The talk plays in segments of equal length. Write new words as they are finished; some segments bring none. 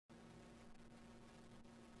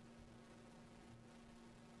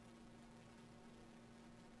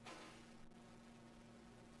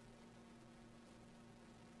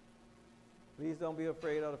Please don't be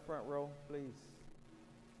afraid of the front row, please.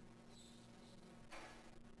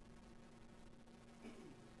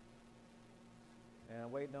 And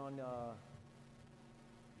I'm waiting on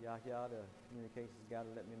Yahya, the communications guy, to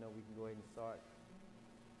let me know we can go ahead and start.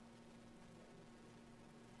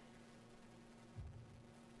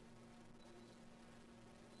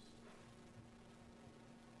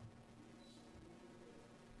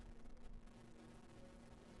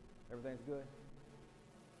 Everything's good?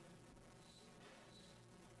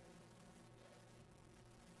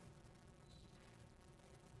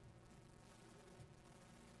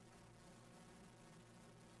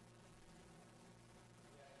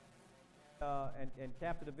 And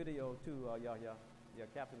capture the video too, Yahya. Yeah,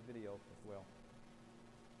 capture the video as well.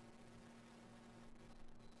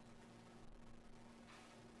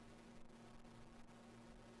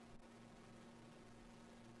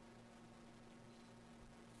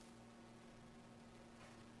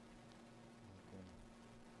 Okay.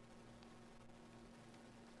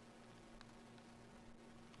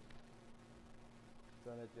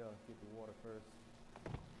 So let y'all get the water first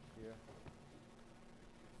here.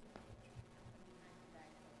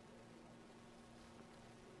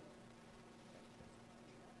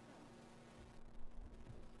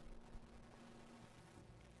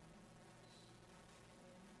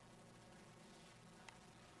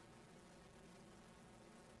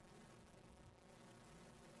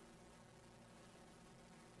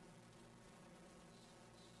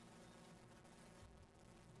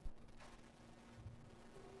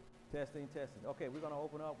 Testing, testing. Okay, we're going to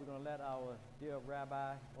open up. We're going to let our dear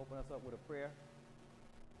Rabbi open us up with a prayer.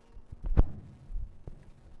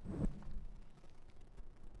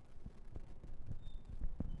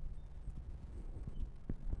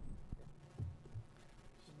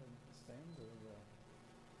 Stand or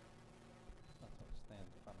not stand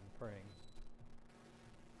if I'm praying.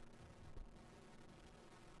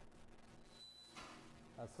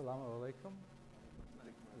 Assalamu alaikum.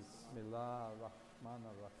 Bismillah ar-Rahman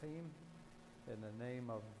ar-Rahim. In the name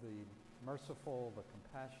of the merciful, the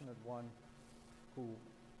compassionate one, who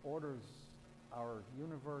orders our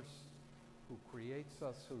universe, who creates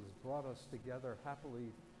us, who's brought us together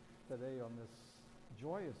happily today on this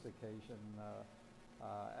joyous occasion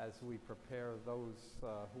as we prepare those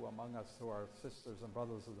who among us who are sisters and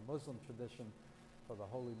brothers of the Muslim tradition for the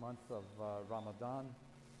holy month of Ramadan,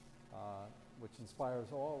 which inspires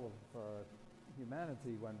all of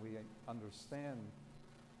humanity when we understand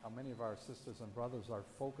how many of our sisters and brothers are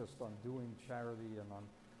focused on doing charity and on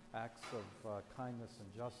acts of kindness and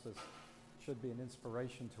justice. Should be an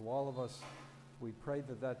inspiration to all of us. We pray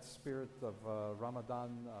that that spirit of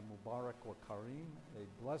Ramadan Mubarak wa Kareem,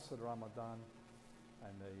 a blessed Ramadan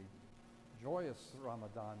and a joyous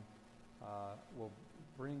Ramadan, will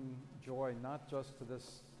bring joy not just to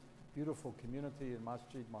this beautiful community in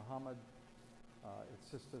Masjid Muhammad, its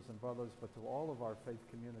sisters and brothers, but to all of our faith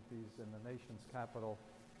communities in the nation's capital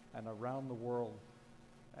and around the world.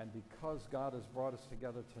 And because God has brought us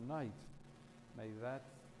together tonight, may that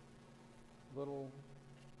little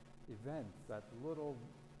event, that little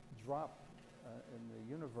drop in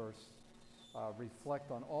the universe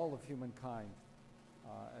reflect on all of humankind.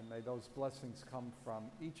 And may those blessings come from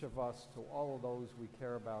each of us to all of those we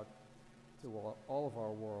care about, to all of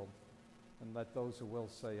our world. And let those who will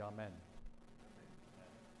say amen.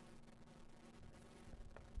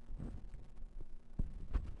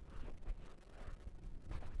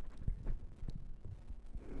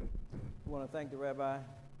 We want to thank the Rabbi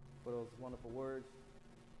for those wonderful words.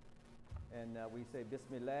 And we say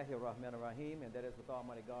Bismillahir Rahmanir Rahim, and that is with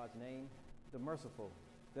Almighty God's name, the merciful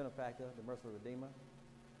benefactor, the merciful redeemer.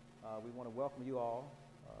 We want to welcome you all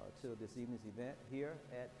to this evening's event here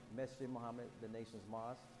at Masjid Muhammad, the nation's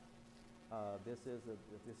mosque. If this is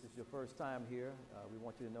your first time here, we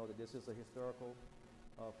want you to know that this is a historical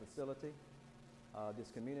facility. This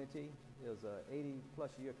community is an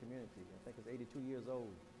 80-plus year community. I think it's 82 years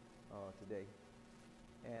old today.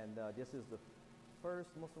 And this is the first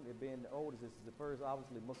Muslim, it being the oldest, this is the first,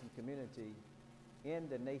 obviously, Muslim community in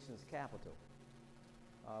the nation's capital.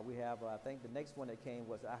 We have, I think the next one that came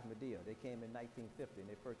was Ahmadiyya. They came in 1950, and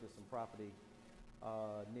they purchased some property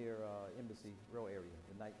near Embassy Row area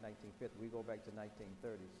in 1950. We go back to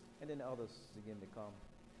 1930s, and then the others begin to come.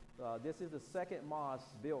 This is the second mosque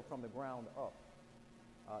built from the ground up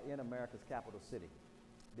in America's capital city.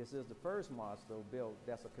 This is the first mosque, though, built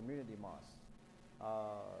that's a community mosque.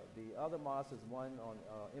 The other mosque is one on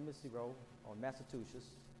Embassy Row on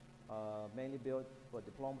Massachusetts, mainly built for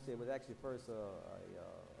diplomacy. It was actually first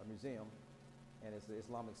a museum, and it's the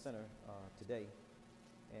Islamic Center today.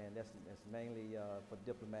 And that's mainly for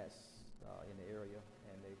diplomats in the area,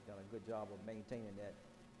 and they've done a good job of maintaining that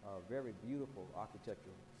very beautiful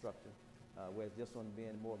architectural structure, whereas this one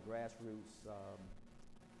being more grassroots.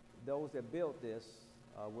 Those that built this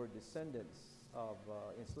were descendants of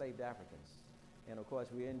enslaved Africans. And of course,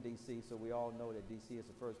 we're in D.C., so we all know that D.C. is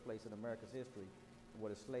the first place in America's history where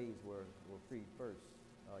the slaves were freed first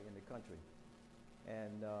in the country.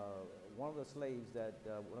 And one of the slaves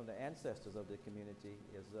one of the ancestors of the community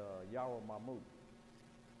is Yaro Mahmoud.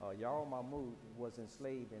 Yaro Mahmoud was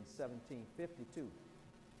enslaved in 1752.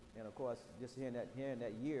 And of course, just hearing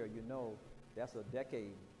that year, you know that's a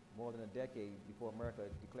decade, more than a decade before America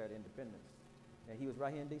declared independence. And he was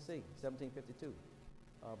right here in D.C., 1752.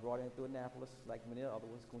 Brought in through Annapolis, like many other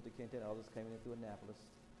ones, Kunta Kinte and others came in through Annapolis,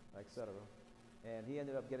 etc. And he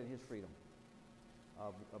ended up getting his freedom.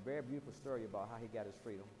 A very beautiful story about how he got his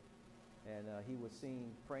freedom. And he was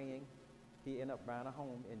seen praying. He ended up buying a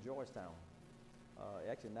home in Georgetown,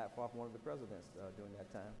 actually not far from one of the presidents during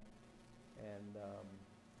that time. And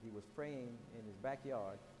he was praying in his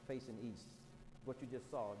backyard facing east. What you just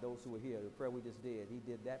saw, those who were here, the prayer we just did, he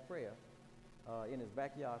did that prayer in his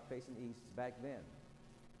backyard facing east back then.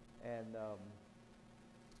 And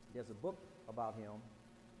there's a book about him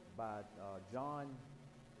by John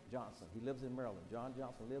Johnson. He lives in Maryland. John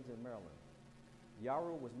Johnson lives in Maryland.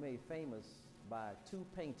 Yaro was made famous by two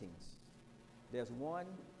paintings. There's one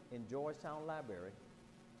in Georgetown Library,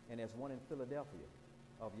 and there's one in Philadelphia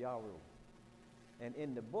of Yaro. And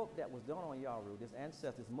in the book that was done on Yaro, this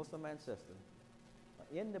ancestor, this Muslim ancestor,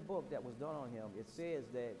 in the book that was done on him, it says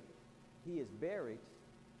that he is buried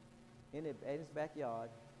in his backyard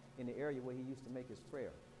in the area where he used to make his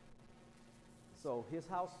prayer. So his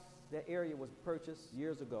house, that area was purchased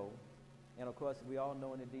years ago. And of course, we all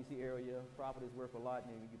know in the D.C. area, property is worth a lot.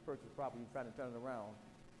 And you purchase property, you're trying to turn it around,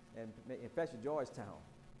 and especially Georgetown.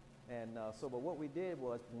 And but what we did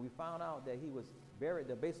was, when we found out that he was buried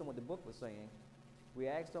there, based on what the book was saying, we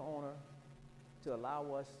asked the owner to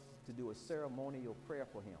allow us to do a ceremonial prayer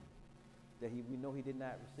for him that we know he did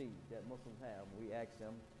not receive, that Muslims have. We asked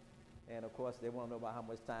them, and of course, they want to know about how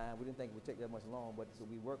much time. We didn't think it would take that much long, but so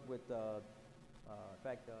we worked with, in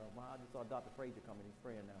fact, I just saw Dr. Frazier coming, he's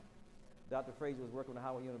praying now. Dr. Frazier was working with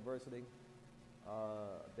Howard University,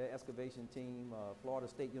 their excavation team, Florida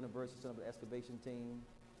State University, some of the excavation team,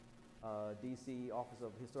 D.C. Office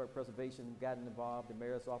of Historic Preservation got involved, the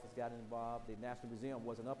mayor's office got involved, the National Museum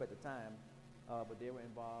wasn't up at the time, but they were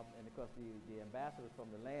involved, and of course the ambassadors from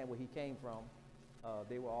the land where he came from,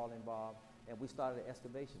 they were all involved, and we started an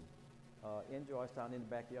excavation in Georgetown in the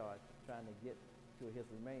backyard, trying to get to his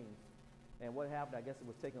remains. And what happened, I guess it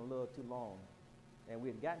was taking a little too long, and we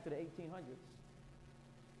had gotten to the 1800s,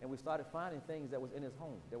 and we started finding things that was in his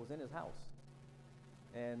home, that was in his house.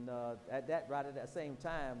 And right at that same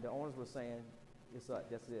time, the owners were saying, "It's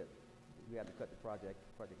that's it. We have to cut the project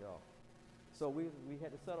off." So we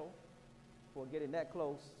had to settle for getting that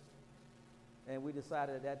close, and we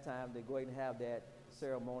decided at that time to go ahead and have that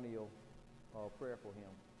ceremonial prayer for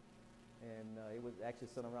him. And it was actually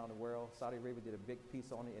sent around the world. Saudi Arabia did a big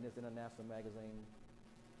piece on it in its international magazine.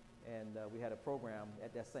 And we had a program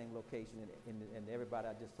at that same location, and everybody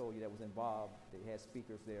I just told you that was involved, they had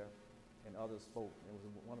speakers there, and others spoke. It was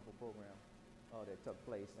a wonderful program that took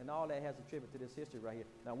place. And all that has a tribute to this history right here.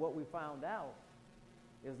 Now, what we found out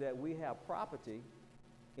is that we have property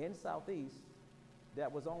in Southeast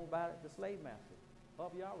that was owned by the slave master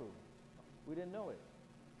of Yaro. We didn't know it.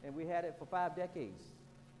 And we had it for 5 decades.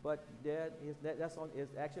 But it's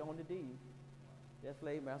actually on the deed. That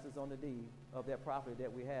slave master is on the deed of that property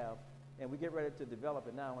that we have. And we get ready to develop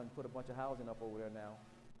it now and put a bunch of housing up over there now.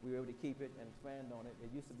 We were able to keep it and expand on it. It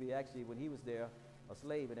used to be actually, when he was there, a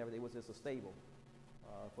slave and everything. It was just a stable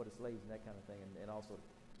for the slaves and that kind of thing, and also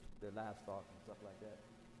the livestock and stuff like that.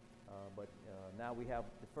 But now we have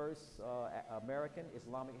the first American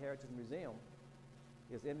Islamic Heritage Museum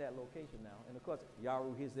is in that location now. And of course,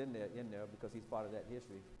 Yaro, he's in there because he's part of that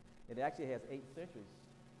history. It actually has 8 centuries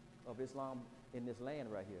of Islam in this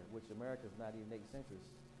land right here, which America is not even 8 centuries.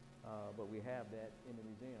 But we have that in the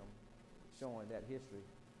museum showing that history.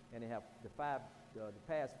 And they have the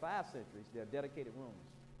past 5 centuries, they're dedicated rooms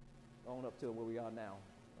on up to where we are now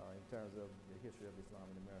in terms of the history of Islam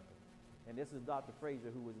in America. And this is Dr.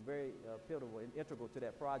 Frazier, who was very pivotal and integral to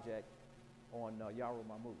that project on Yaro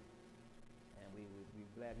Mahmoud. And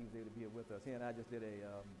we're glad he was able to be here with us. He and I just did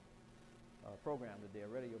a program today, a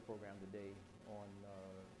radio program today on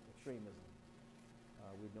extremism.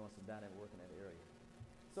 We're doing some dynamic work in that area.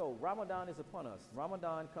 So Ramadan is upon us.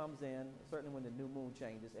 Ramadan comes in certainly when the new moon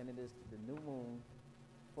changes, and it is the new moon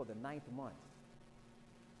for the 9th month.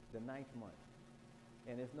 The 9th month.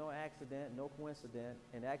 And it's no accident, no coincidence.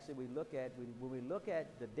 And actually, when we look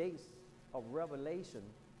at the dates of Revelation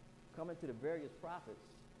coming to the various prophets,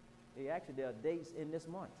 there are dates in this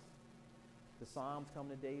month. The Psalms come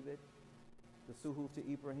to David, the Suhuf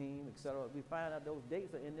to Ibrahim, etc. We find out those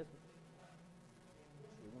dates are in this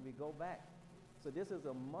when we go back. So this is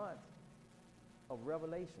a month of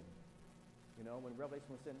revelation, when Revelation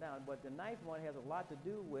was sent down. But the ninth one has a lot to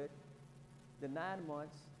do with the 9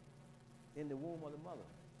 months in the womb of the mother.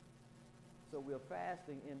 So we're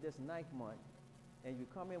fasting in this ninth month, and you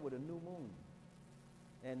come in with a new moon.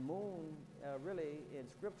 And moon, really, in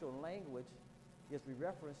scriptural language, is a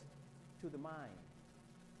reference to the mind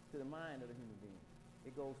of the human being.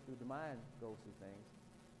 The mind goes through things.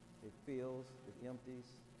 It feels, it empties.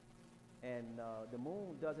 And the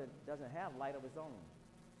moon doesn't have light of its own.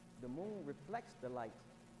 The moon reflects the light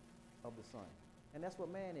of the sun. And that's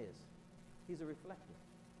what man is. He's a reflector.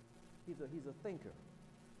 He's a thinker.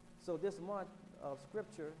 So this month of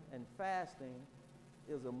scripture and fasting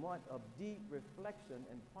is a month of deep reflection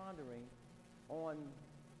and pondering on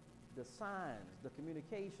the signs, the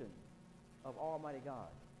communication of Almighty God.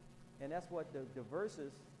 And that's what the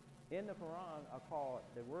verses in the Quran are called.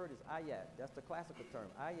 The word is ayat. That's the classical term,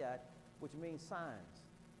 ayat, which means signs.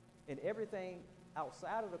 And everything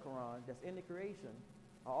outside of the Quran that's in the creation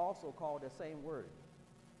are also called the same word.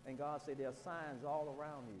 And God said there are signs all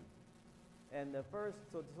around you. And the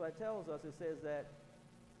first, so it tells us, it says that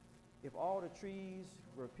if all the trees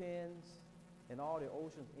were pens and all the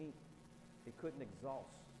oceans ink, it couldn't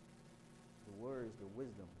exhaust the words, the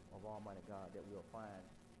wisdom of Almighty God that we'll find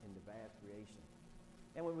in the vast creation.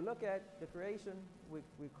 And when we look at the creation,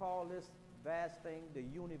 we call this vast thing the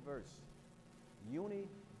universe.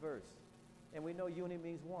 Universe. And we know uni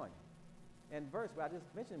means one. And verse, but I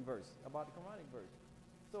just mentioned verse, about the Quranic verse.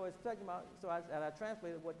 So it's talking about, I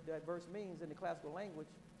translated what that verse means in the classical language.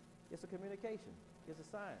 It's a communication. It's a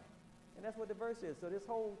sign. And that's what the verse is. So this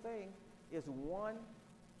whole thing is one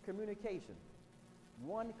communication.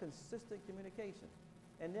 One consistent communication.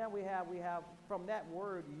 And then we have from that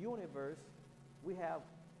word universe, we have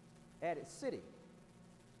added city.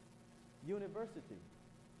 University.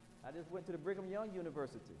 I just went to the Brigham Young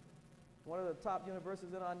University, one of the top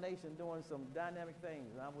universities in our nation, doing some dynamic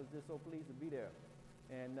things. And I was just so pleased to be there.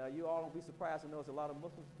 And you all won't be surprised to know there's a lot of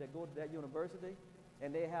Muslims that go to that university,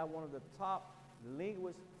 and they have one of the top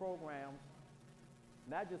linguist programs,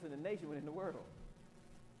 not just in the nation, but in the world.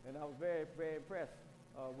 And I was very, very impressed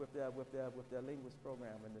with their linguist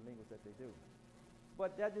program and the linguists that they do.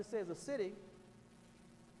 But that just says a city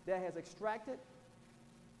that has extracted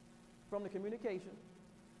from the communication,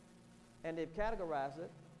 and they've categorized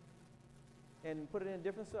it and put it in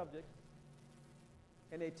different subjects,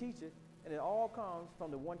 and they teach it, and it all comes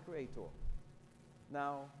from the one creator.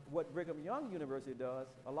 Now, what Brigham Young University does,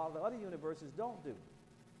 a lot of the other universities don't do,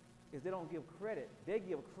 is they don't give credit. They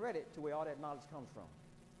give credit to where all that knowledge comes from.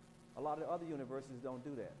 A lot of the other universities don't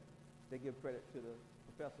do that. They give credit to the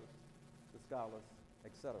professors, the scholars,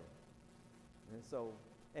 etc.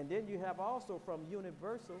 And then you have also from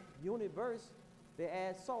universe, they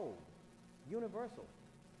add soul, universal.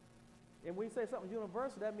 And when you say something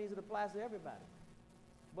universal, that means it applies to everybody.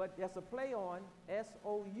 But that's a play on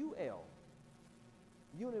S-O-U-L,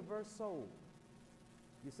 universe soul.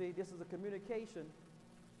 You see, this is a communication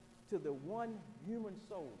to the one human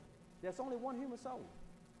soul. There's only one human soul.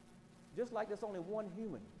 Just like there's only one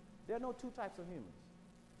human. There are no two types of humans.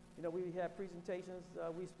 We have presentations,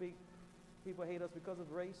 we speak, people hate us because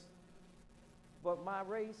of race. But my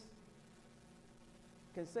race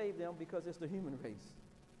can save them because it's the human race.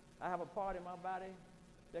 I have a part in my body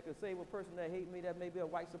that can save a person that hates me that may be a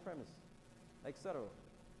white supremacist, etc.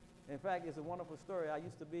 In fact, it's a wonderful story. I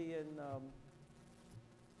used to be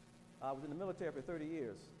I was in the military for 30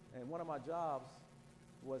 years, and one of my jobs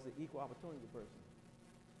was an equal opportunity person.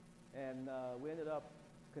 And we ended up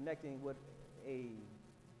connecting with a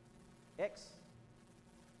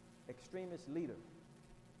ex-extremist leader,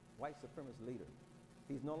 white supremacist leader.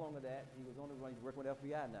 He's no longer that. He was only he's working with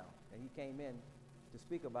FBI now, and he came in to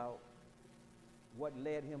speak about what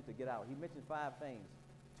led him to get out. He mentioned 5 things.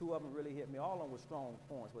 2 of them really hit me. All of them were strong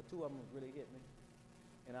points, but 2 of them really hit me.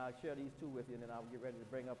 And I'll share these 2 with you, and then I'll get ready to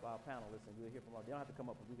bring up our panelists, and we'll hear from them. They don't have to come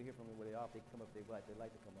up, but we can hear from them where they are. If they come up, they like to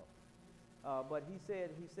come up. But he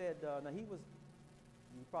said, now you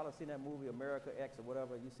probably seen that movie America X or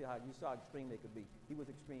whatever. You saw how extreme they could be. He was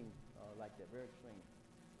extreme like that, very extreme.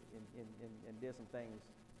 And there's some things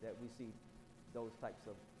that we see those types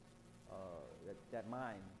of that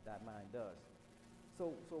mind does.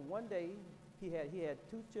 So one day he had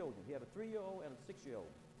 2 children. He had a 3-year-old and a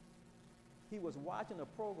 6-year-old. He was watching a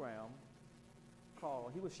program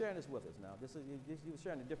called, he was sharing this with us now. He was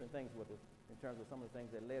sharing the different things with us in terms of some of the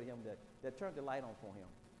things that led him, that turned the light on for him,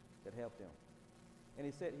 that helped him. And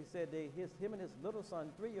he said him and his little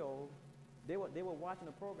son, 3-year-old, they were watching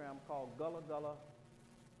a program called Gullah Gullah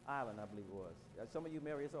Island, I believe it was. Some of you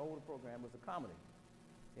may, it's an older program, it was a comedy.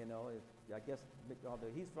 You know, I guess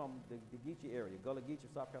he's from the Geechee area, Gullah Geechee,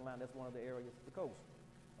 South Carolina. That's one of the areas of the coast.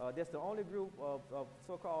 That's the only group of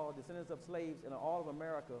so-called descendants of slaves in all of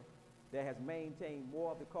America that has maintained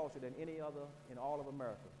more of the culture than any other in all of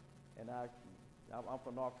America. And I'm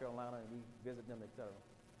from North Carolina, and we visit them, etc.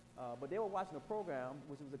 But they were watching a program,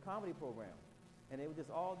 which was a comedy program, and it was just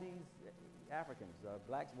all these Africans,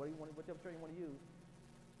 blacks, whatever term you want to use,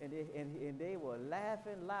 and they were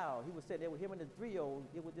laughing loud. He was saying, him and the 3-year-old,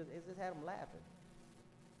 it just had them laughing.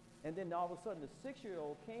 And then all of a sudden, the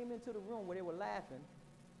 6-year-old came into the room where they were laughing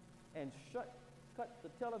and cut the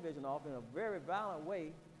television off in a very violent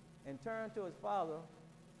way and turned to his father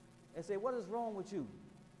and said, "What is wrong with you?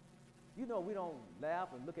 You know we don't laugh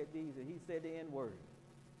and look at these." And he said the N-word.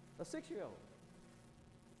 A 6-year-old.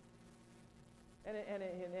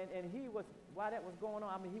 And he was, while that was going on,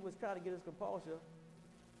 I mean, he was trying to get his composure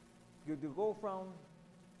to go from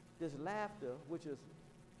this laughter, which is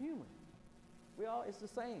human. It's the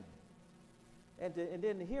same. And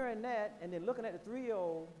then hearing that, and then looking at the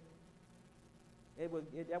 3-year-old, that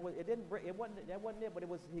wasn't it, but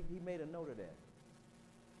he made a note of that.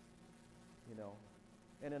 You know.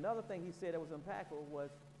 And another thing he said that was impactful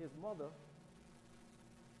was his mother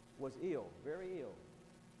was ill, very ill.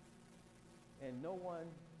 And no one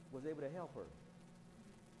was able to help her.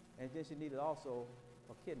 And then she needed also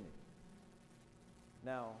a kidney.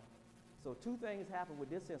 Now, so 2 things happened with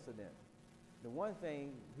this incident. The one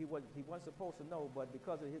thing he wasn't supposed to know, but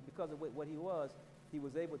because of what he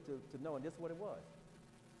was able to know, and this is what it was.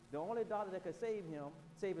 The only doctor that could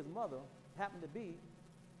save his mother, happened to be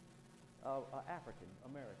an African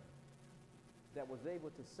American that was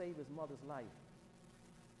able to save his mother's life.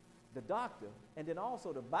 The doctor, and then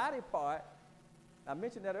also the body part, I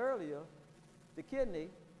mentioned that earlier, the kidney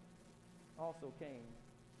also came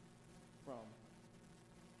from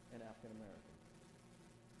an African American.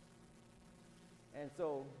 And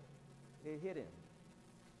so it hit him.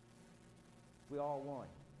 We all one.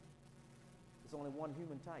 There's only one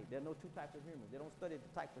human type. There are no 2 types of humans. They don't study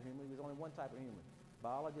the types of humans. There's only one type of human.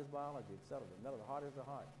 Biology is biology, etc. The heart is the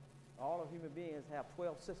heart. All of human beings have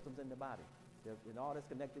 12 systems in the body. And all that's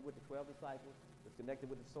connected with the 12 disciples. It's connected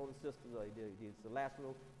with the solar system, the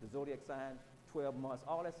celestial, the zodiac sign, 12 months.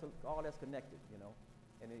 All that's connected, you know,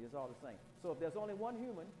 and it is all the same. So if there's only one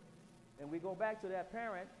human, and we go back to that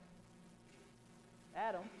parent,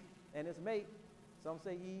 Adam, and his mate, some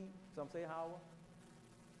say Eve, some say Hawa,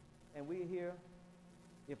 and we hear,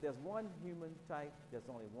 if there's one human type, there's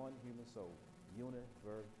only one human soul,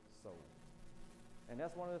 universal. And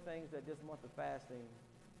that's one of the things that this month of fasting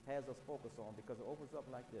has us focus on, because it opens up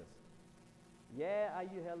like this. Ya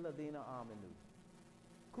ayyuhalladhina amanu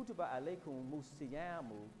kutiba alaykum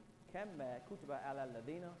musiyamu kama kutiba ala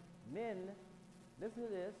alladhina min, listen to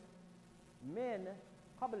this, min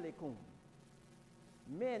qablikum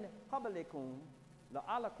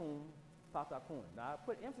la'alakum tattaqun. Now I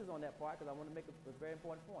put emphasis on that part because I want to make a very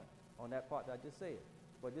important point on that part that I just said.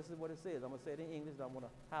 But this is what it says. I'm going to say it in English, and I want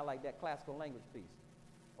to highlight that classical language piece.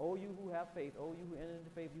 O you who have faith, O you who enter into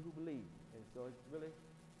faith, you who believe. And so it's really,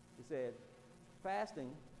 it said, fasting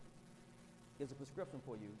is a prescription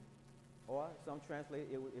for you, or some translate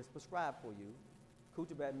it is prescribed for you.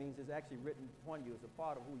 Kutibat means it's actually written upon you. It's a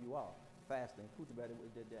part of who you are. Fasting, kutibat,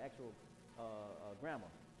 the actual grammar.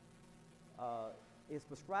 It's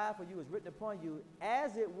prescribed for you, it's written upon you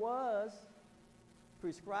as it was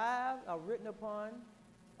prescribed or written upon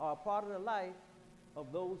or a part of the life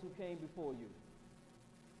of those who came before you.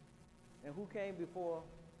 And who came before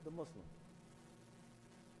the Muslim?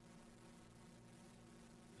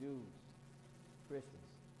 Jews, Christians,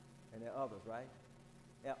 and there are others, right?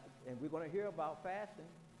 And we're going to hear about fasting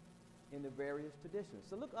in the various traditions.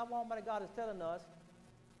 So look, Almighty God is telling us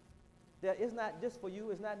that it's not just for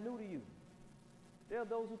you, it's not new to you. There are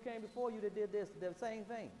those who came before you that did this, the same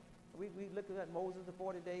thing. We looked at Moses, the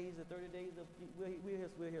 40 days, the 30 days.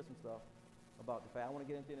 We'll hear some stuff about the fast. I don't want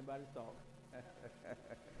to get into anybody's talk.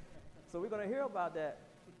 So we're going to hear about that.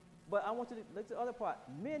 But I want you to look at the other part.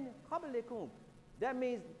 Min qablikum. That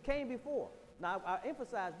means came before. Now, I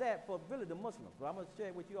emphasize that for really the Muslims. So I'm going to share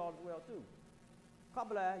it with you all as well, too.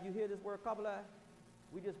 Qabla, you hear this word Qabla?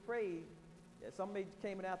 We just prayed. Somebody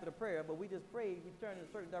came in after the prayer, but we just prayed. We turned in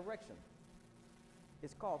a certain direction.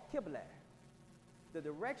 It's called Qibla. The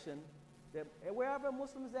direction that wherever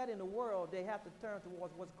Muslims at in the world, they have to turn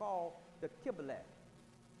towards what's called the Qibla.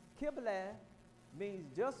 Qibla means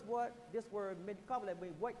just what this word Qibla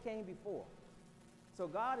means, what came before. So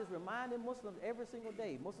God is reminding Muslims every single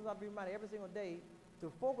day, Muslims are being reminded every single day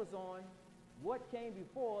to focus on what came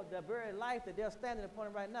before the very life that they're standing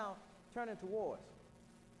upon right now, turning towards.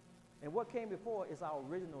 And what came before is our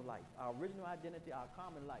original life, our original identity, our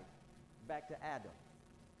common life, back to Adam.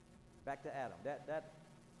 Back to Adam.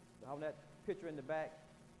 On that picture in the back,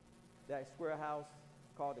 that square house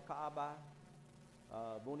called the Kaaba,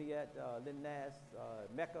 Buniyat Linnas,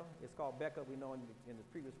 Mecca. It's called Becca. We know in the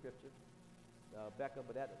previous scripture, Becca,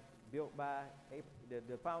 but that built by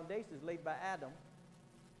the foundation is laid by Adam,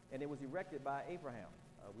 and it was erected by Abraham.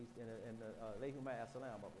 Alayhuma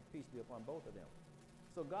as-salam, peace be upon both of them.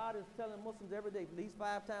 So God is telling Muslims every day, at least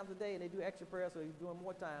 5 times a day, and they do extra prayers, so he's doing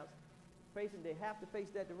more times. They have to face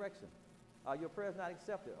that direction. Your prayer is not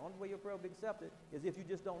accepted. The only way your prayer will be accepted is if you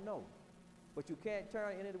just don't know. But you can't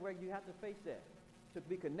turn any way. You have to face that to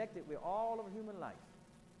be connected with all of human life.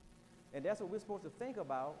 And that's what we're supposed to think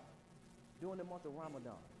about during the month of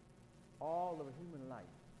Ramadan. All of human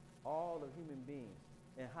life, all of human beings,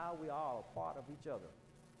 and how we are a part of each other,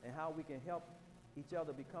 and how we can help each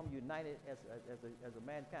other become united as a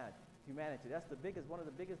mankind, humanity. That's one of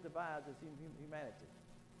the biggest divides is humanity.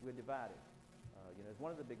 We're divided. It's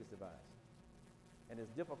one of the biggest divides. And it's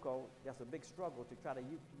difficult. That's a big struggle to try to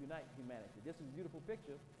unite humanity. This is a beautiful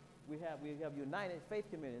picture. We have united faith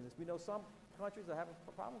communities. We know some countries are having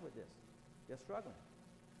a problem with this. They're struggling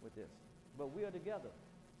with this. But we are together.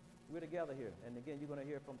 We're together here. And again, you're going to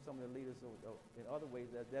hear from some of the leaders in other ways.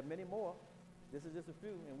 There are many more. This is just a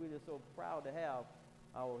few, and we're just so proud to have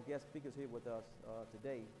our guest speakers here with us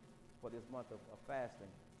today for this month of fasting.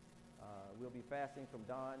 We'll be fasting from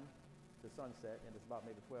dawn to sunset, and it's about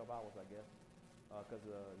maybe 12 hours, I guess, because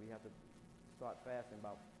we have to start fasting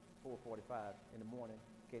about 4:45 in the morning.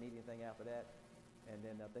 Can't eat anything after that. And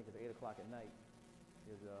then I think it's 8 o'clock at night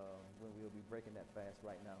is when we'll be breaking that fast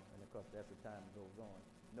right now. And of course, that's the time it goes on.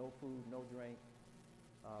 No food, no drink.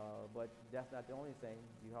 But that's not the only thing.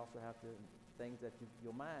 You also have things that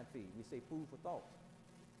your mind feeds. We say food for thought.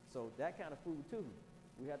 So that kind of food too.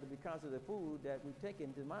 We have to be conscious of the food that we take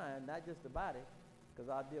into mind, not just the body. Because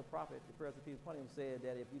our dear prophet, the Prince of Peace upon him, said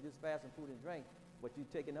that if you just fast on food and drink, but you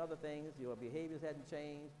taking other things, your behaviors hadn't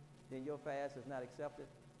changed, then your fast is not accepted,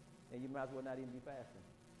 and you might as well not even be fasting.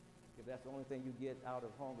 If that's the only thing you get out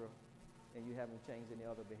of hunger, and you haven't changed any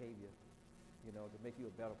other behavior, to make you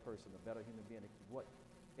a better person, a better human being.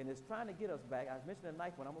 And it's trying to get us back. I mentioned the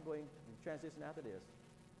 9th one. I'm going to go ahead and transition after this.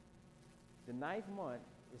 The 9th month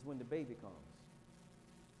is when the baby comes.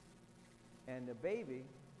 And the baby,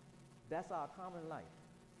 that's our common life.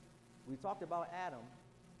 We talked about Adam,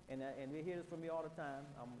 and we hear this from me all the time.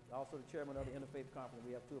 I'm also the chairman of the Interfaith Conference.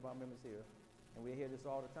 We have 2 of our members here, and we hear this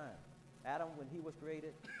all the time. Adam, when he was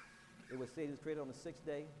created, it was said he was created on the 6th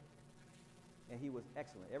day, and he was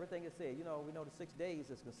excellent. Everything is said. We know the 6 days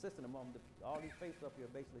is consistent among all these faiths up here.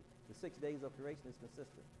 Basically, the 6 days of creation is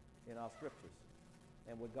consistent in our scriptures.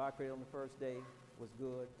 And what God created on the first day was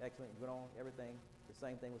good, excellent, good on everything. The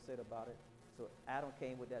same thing was said about it. So Adam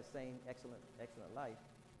came with that same excellent life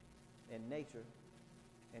and nature,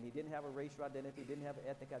 and he didn't have a racial identity, didn't have an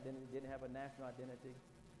ethnic identity, didn't have a national identity.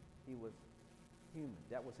 He was human.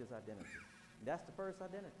 That was his identity. And that's the first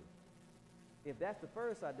identity. If that's the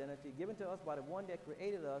first identity given to us by the one that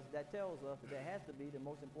created us, that tells us that has to be the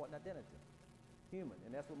most important identity, human.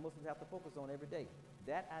 And that's what Muslims have to focus on every day,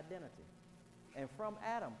 that identity. And from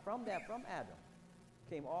Adam,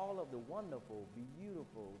 came all of the wonderful,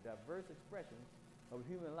 beautiful, diverse expressions of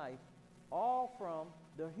human life, all from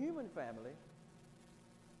the human family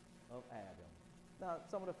of Adam. Now,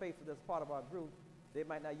 some of the faithful that's part of our group, they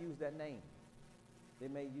might not use that name. They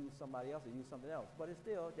may use somebody else or use something else, but it's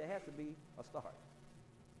still, there has to be a start.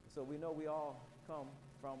 So we know we all come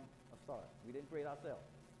from a start. We didn't create ourselves.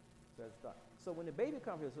 So that's a start. So when the baby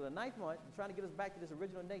comes here, so the 9th month, trying to get us back to this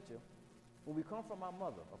original nature, when we come from our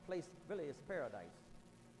mother, a place, really, it's paradise.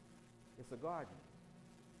 It's a garden.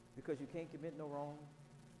 Because you can't commit no wrong,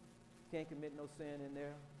 can't commit no sin in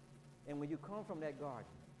there. And when you come from that garden,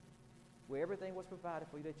 where everything was provided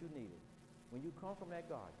for you that you needed, when you come from that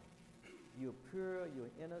garden, you're pure,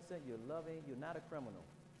 you're innocent, you're loving, you're not a criminal,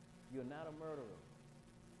 you're not a murderer.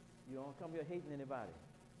 You don't come here hating anybody.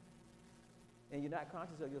 And you're not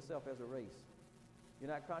conscious of yourself as a race. You're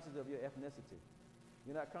not conscious of your ethnicity.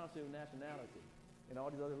 You're not conscious of your nationality. And all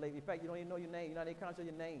these other labels. In fact, you don't even know your name. You're not even conscious of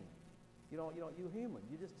your name. You're human.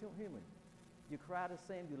 You're just human. You cry the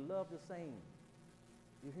same. You love the same.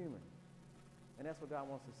 You're human. And that's what God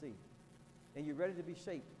wants to see. And you're ready to be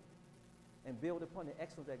shaped and build upon the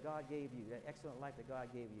excellence that God gave you, that excellent life that God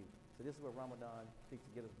gave you. So this is what Ramadan seeks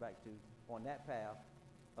to get us back to, on that path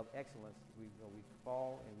of excellence. We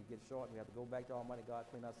fall and we get short, and we have to go back to Almighty God,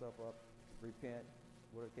 clean ourselves up, repent,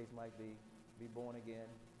 whatever the case might be born again.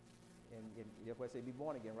 And therefore I say be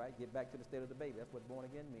born again, right? Get back to the state of the baby. That's what born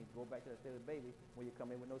again means. Go back to the state of the baby when you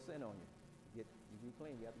come in with no sin on you. You be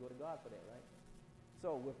clean. You have to go to God for that, right?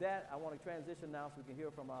 So with that, I want to transition now so we can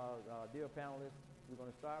hear from our dear panelists. We're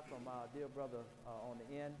going to start from our dear brother on the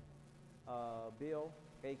end, Bill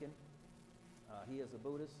Aiken. He is a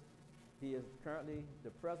Buddhist. He is currently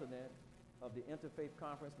the president of the Interfaith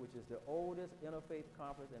Conference, which is the oldest interfaith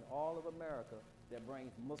conference in all of America that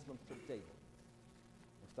brings Muslims to the table.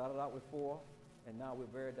 We started out with 4, and now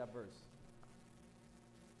we're very diverse.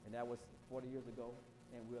 And that was 40 years ago.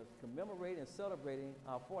 And we're commemorating and celebrating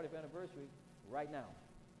our 40th anniversary right now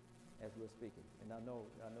as we're speaking. And I know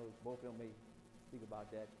both of them may speak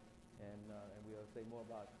about that, and we'll say more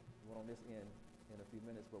about on this end in a few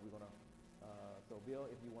minutes, but we're going to, so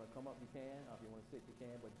Bill, if you want to come up, you can. If you want to sit, you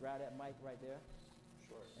can, but grab that mic right there.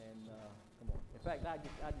 Sure. And come on. In fact, I'll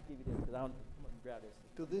just give you this, because I don't, come on, grab this.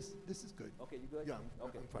 So this is good. Okay, you good? Yeah,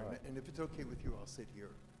 okay. I'm fine. All right. And if it's okay with you, I'll sit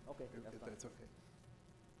here. Okay, If that's fine. that's okay.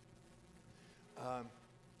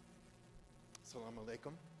 Assalamu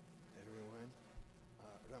alaikum, everyone.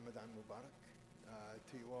 Ramadan Mubarak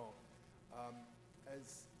to you all.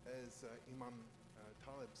 As Imam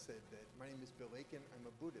Talib said, that my name is Bill Aiken, I'm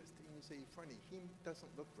a Buddhist. And you say, funny, he doesn't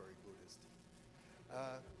look very Buddhist.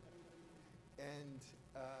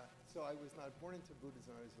 So I was not born into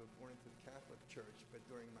Buddhism, I was born into the Catholic Church, but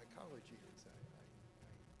during my college years, I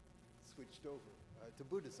switched over to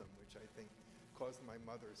Buddhism, which I think caused my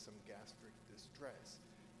mother some gastric distress.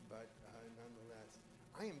 But nonetheless,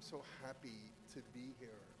 I am so happy to be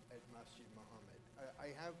here at Masjid Muhammad.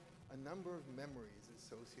 I have a number of memories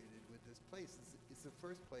associated with this place. It's the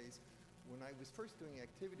first place when I was first doing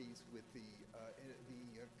activities with the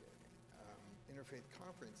Interfaith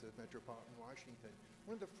Conference of Metropolitan Washington.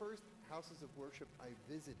 One of the first houses of worship I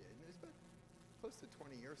visited, and it was about close to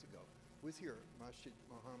 20 years ago, was here, Masjid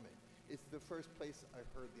Muhammad. It's the first place I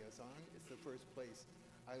heard the azan. It's the first place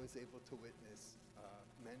I was able to witness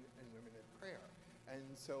men and women at prayer.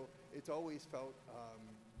 And so it's always felt,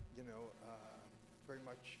 very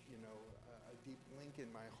much, a deep link in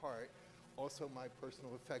my heart. Also my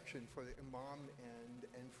personal affection for the Imam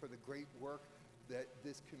and for the great work that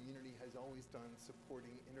this community has always done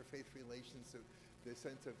supporting interfaith relations, so the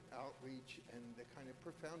sense of outreach and the kind of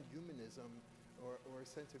profound humanism or a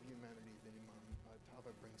sense of humanity that Imam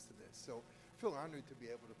Talib brings to this. So I feel honored to be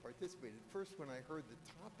able to participate. At first, when I heard the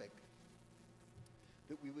topic,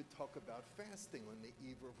 that we would talk about fasting on the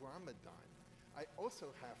eve of Ramadan. I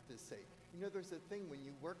also have to say, there's a thing when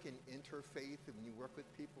you work in interfaith and when you work with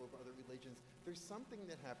people of other religions, there's something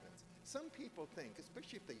that happens. Some people think,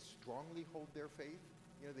 especially if they strongly hold their faith,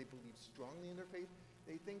 they believe strongly in their faith,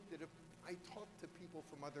 they think that if I talk to people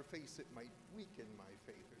from other faiths, it might weaken my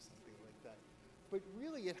faith or something like that. But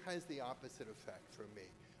really it has the opposite effect for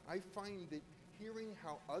me. I find that hearing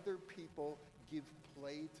how other people give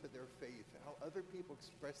play to their faith, how other people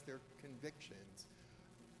express their convictions,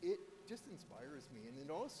 it just inspires me, and it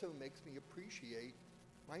also makes me appreciate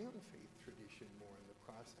my own faith tradition more in the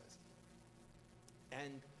process.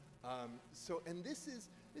 And this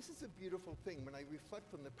is a beautiful thing when I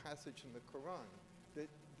reflect on the passage in the Quran that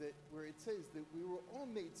where it says that we were all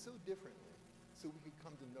made so differently so we could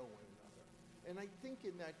come to know one another. And I think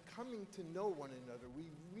in that coming to know one another, we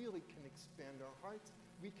really can expand our hearts.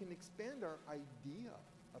 We can expand our idea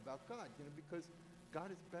about God, because God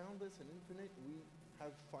is boundless and infinite. We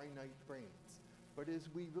have finite brains. But as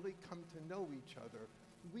we really come to know each other,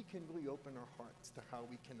 we can really open our hearts to how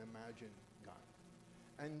we can imagine God.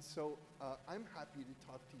 And so I'm happy to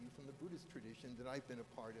talk to you from the Buddhist tradition that I've been a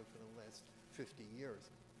part of for the last 50 years.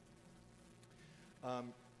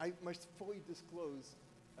 I must fully disclose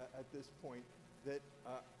at this point that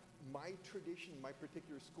my tradition, my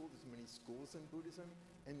particular school, there's many schools in Buddhism,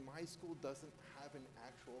 and my school doesn't have an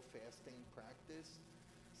actual fasting practice.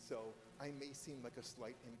 So I may seem like a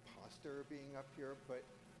slight imposter being up here,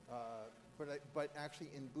 but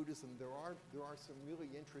actually in Buddhism there are some really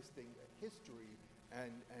interesting history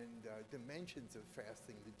and dimensions of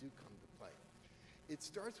fasting that do come to play. It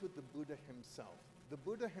starts with the Buddha himself. The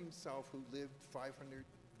Buddha himself, who lived 500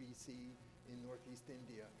 BC in Northeast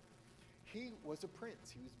India, he was a prince.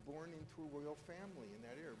 He was born into a royal family in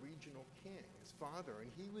that area, regional king, his father, and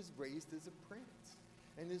he was raised as a prince.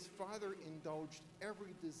 And his father indulged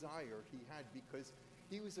every desire he had because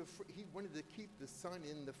he wanted to keep the son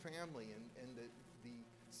in the family, and the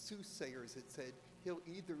soothsayers had said He'll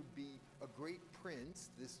either be a great prince,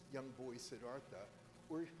 this young boy Siddhartha,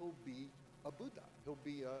 or he'll be a Buddha. He'll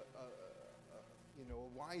be a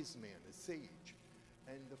wise man, a sage.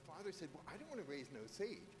 And the father said, well, I don't want to raise no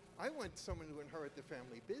sage. I want someone to inherit the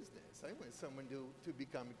family business. I want someone to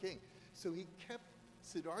become a king. So he kept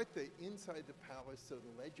Siddhartha inside the palace, so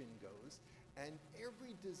the legend goes, and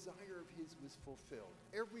every desire of his was fulfilled,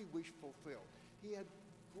 every wish fulfilled. He had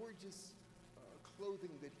gorgeous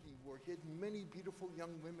clothing that he wore. He had many beautiful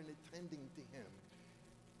young women attending to him.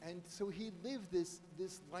 And so he lived this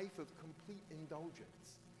life of complete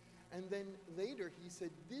indulgence. And then later he said,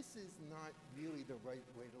 this is not really the right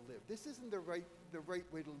way to live. This isn't the right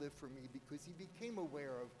way to live for me, because he became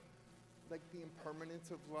aware of like the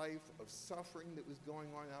impermanence of life, of suffering that was going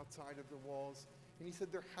on outside of the walls. And he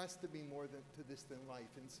said there has to be more to this than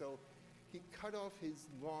life. And so he cut off his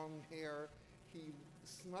long hair. He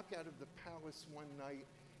snuck out of the palace one night.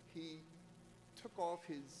 He took off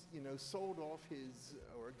his, sold off his,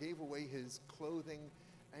 or gave away his clothing,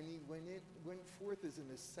 and he went forth as an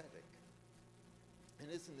ascetic. And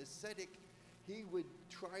as an ascetic, he would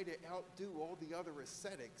try to outdo all the other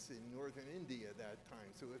ascetics in northern India at that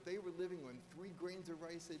time. So if they were living on 3 grains of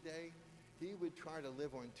rice a day, he would try to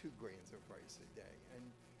live on 2 grains of rice a day.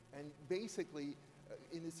 And basically,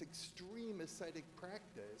 in this extreme ascetic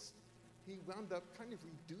practice, he wound up kind of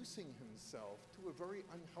reducing himself to a very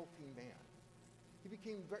unhealthy man. He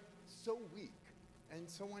became so weak and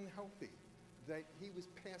so unhealthy that he was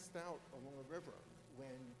passed out along a river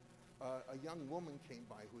when a young woman came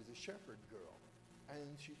by who was a shepherd girl,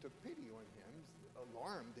 and she took pity on him,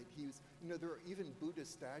 alarmed that he was, there are even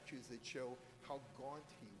Buddhist statues that show how gaunt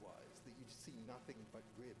he was, that you see nothing but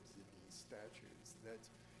ribs in these statues. That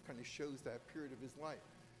kind of shows that period of his life.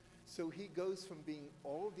 So he goes from being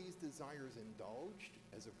all these desires indulged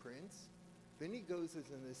as a prince, then he goes as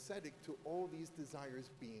an ascetic to all these desires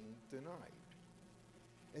being denied.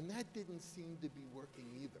 And that didn't seem to be working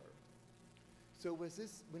either. So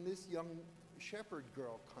when this young shepherd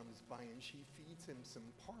girl comes by and she feeds him some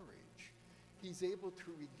porridge, he's able to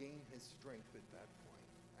regain his strength at that point.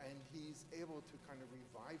 And he's able to kind of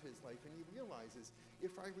revive his life. And he realizes,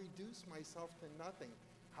 if I reduce myself to nothing,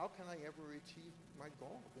 how can I ever achieve my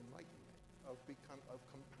goal of enlightenment, of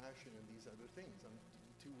compassion and these other things? I'm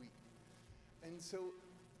too weak. And so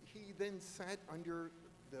he then sat under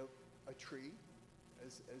a tree,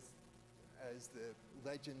 as the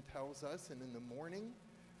legend tells us, and in the morning,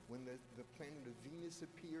 when the planet of Venus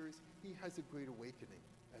appears, he has a great awakening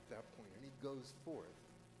at that point, and he goes forth.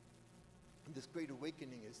 And this great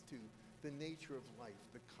awakening is to the nature of life,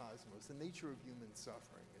 the cosmos, the nature of human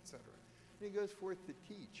suffering, etc. And he goes forth to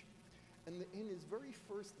teach. And in his very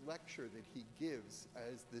first lecture that he gives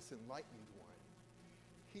as this enlightened one,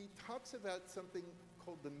 he talks about something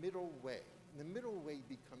called the middle way. And the middle way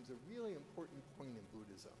becomes a really important point in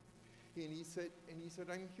Buddhism. And he said,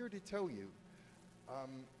 I'm here to tell you.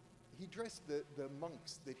 He addressed the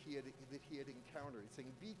monks that he had encountered,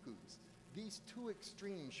 saying, bhikkhus, these 2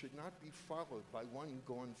 extremes should not be followed by one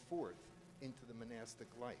going forth into the monastic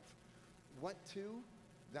life. What 2?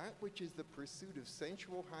 That which is the pursuit of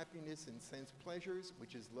sensual happiness and sense pleasures,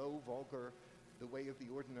 which is low, vulgar, the way of the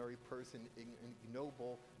ordinary person,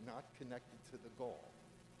 ignoble, not connected to the goal.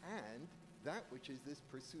 And that which is this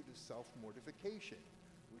pursuit of self-mortification,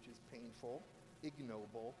 which is painful,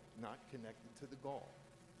 ignoble, not connected to the goal.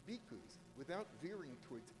 Bhikkhus, without veering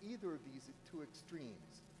towards either of these 2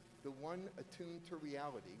 extremes, the one attuned to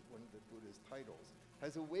reality, one of the Buddha's titles,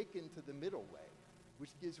 has awakened to the middle way,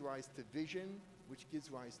 which gives rise to vision, which gives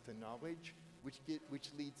rise to knowledge, which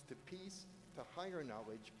leads to peace, to higher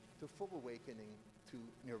knowledge, to full awakening, to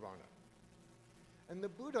nirvana. And the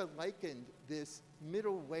Buddha likened this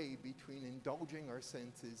middle way between indulging our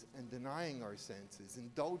senses and denying our senses,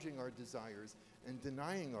 indulging our desires and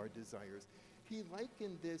denying our desires. He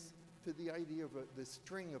likened this to the idea of the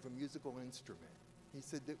string of a musical instrument. He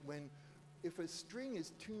said that if a string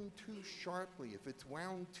is tuned too sharply, if it's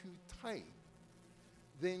wound too tight,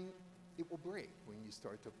 then it will break when you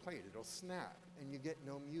start to play it. It'll snap and you get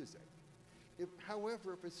no music.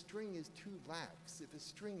 However, if a string is too lax, if a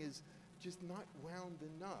string is just not wound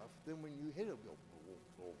enough, then when you hit it, it'll go,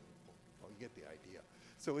 well, you get the idea.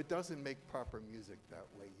 So it doesn't make proper music that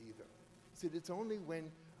way either. He said it's only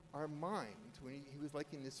when our mind, when he was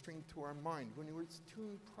likening the string to our mind, when it's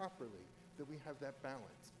tuned properly, that we have that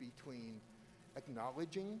balance between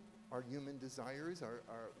acknowledging our human desires,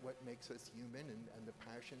 what makes us human, and the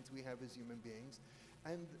passions we have as human beings,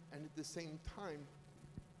 and at the same time,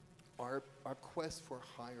 our quest for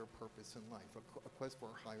higher purpose in life, a quest for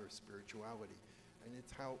higher spirituality. And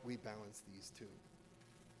it's how we balance these 2.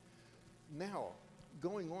 Now,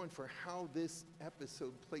 going on for how this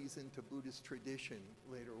episode plays into Buddhist tradition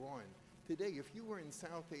later on. Today, if you were in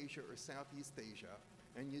South Asia or Southeast Asia,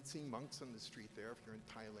 and you'd see monks on the street there, if you're in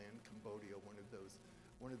Thailand, Cambodia,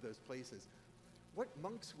 one of those places, what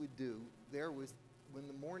monks would do there was, when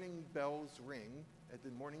the morning bells ring, at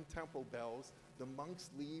the morning temple bells, the monks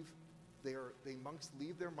leave their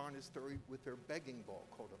monastery with their begging bowl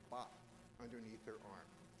called a ba underneath their arm,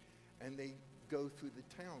 and they go through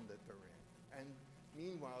the town that they're in. And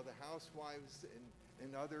meanwhile, the housewives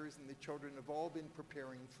and others and the children have all been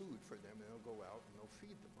preparing food for them, and they'll go out and they'll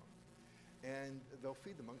feed the monks. And they'll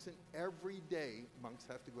feed the monks, and every day monks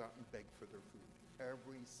have to go out and beg for their food,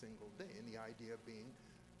 every single day. And the idea being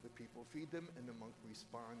the people feed them, and the monk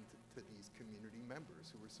respond to these community members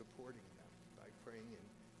who are supporting them by praying and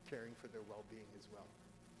caring for their well-being as well.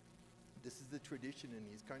 This is the tradition in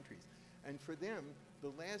these countries. And for them, the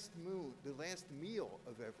last meal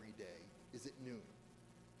of every day is at noon,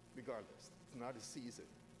 regardless. It's not a season.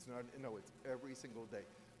 It's every single day.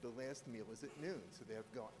 The last meal is at noon, so they have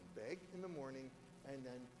to go out and beg in the morning, and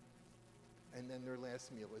then their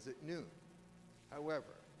last meal is at noon.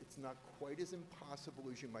 However, it's not quite as impossible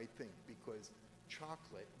as you might think, because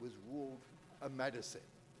chocolate was ruled a medicine.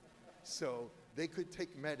 So they could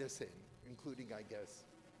take medicine, including, I guess,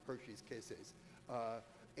 Hershey's Kisses,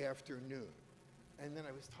 after noon. And then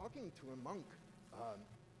I was talking to a monk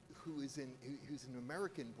who's an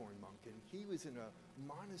American-born monk, and he was in a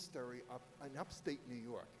monastery in upstate New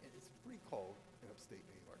York. And it's pretty cold in upstate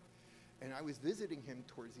New York. And I was visiting him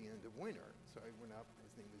towards the end of winter. So I went up,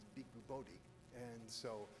 his name was Bhikkhu Bodhi. And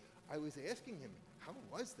so I was asking him, how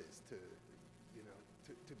was this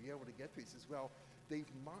to be able to get through? He says, well, he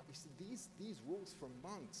said, these rules for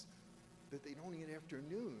monks that they don't eat after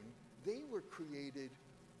noon, they were created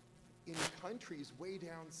in countries way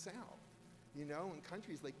down south. In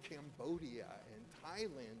countries like Cambodia and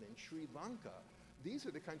Thailand and Sri Lanka. These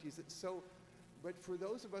are the countries that, but for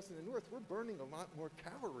those of us in the north, we're burning a lot more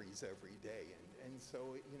calories every day, and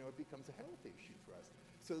so, it becomes a health issue for us.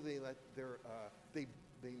 So they let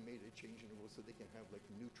they made a change in the rules so they can have like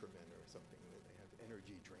Nutrimen or something, that they have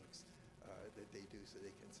energy drinks that they do so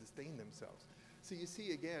they can sustain themselves. So you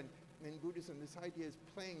see again, in Buddhism, this idea is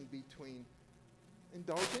playing between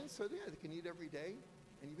indulgence, so yeah, they can eat every day,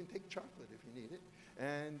 and even take chocolate if you need it,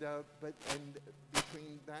 and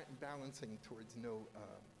between that and balancing towards no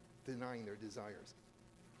denying their desires.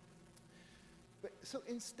 But so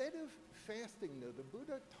instead of fasting, though, the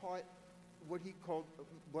Buddha taught what he called,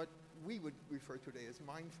 what we would refer to today as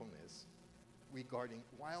mindfulness regarding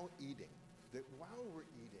while eating. That while we're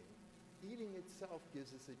eating itself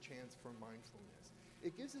gives us a chance for mindfulness.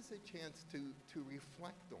 It gives us a chance to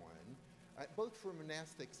reflect on, both for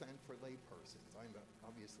monastics and for laypersons. I'm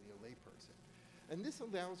obviously a layperson. And this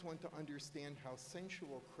allows one to understand how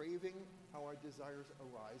sensual craving, how our desires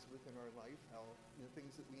arise within our life, how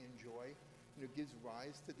things that we enjoy, gives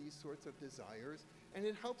rise to these sorts of desires. And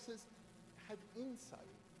it helps us have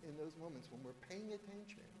insight in those moments when we're paying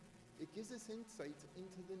attention. It gives us insights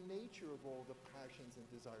into the nature of all the passions and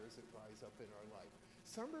desires that rise up in our life.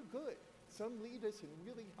 Some are good. Some lead us in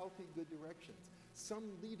really healthy, good directions.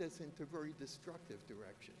 Some lead us into very destructive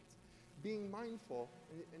directions. Being mindful,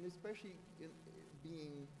 and especially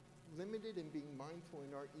being limited and being mindful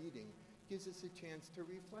in our eating, gives us a chance to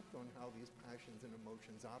reflect on how these passions and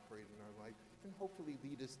emotions operate in our life and hopefully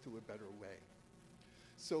lead us to a better way.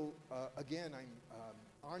 So again, I'm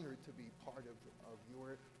honored to be part of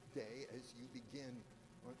your day as you begin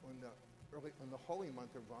on the holy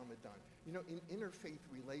month of Ramadan. In interfaith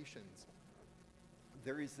relations,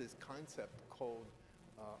 there is this concept called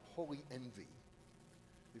holy envy.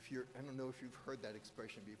 I don't know if you've heard that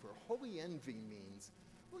expression before. Holy envy means,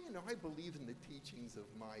 well, I believe in the teachings of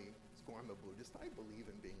I'm a Buddhist. I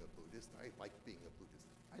believe in being a Buddhist. I like being a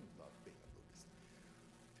Buddhist. I love being a Buddhist.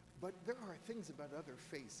 But there are things about other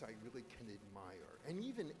faiths I really can admire, and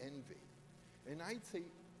even envy. And I'd say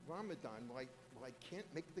Ramadan, I can't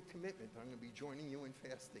make the commitment. I'm going to be joining you in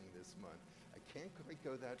fasting this month. I can't quite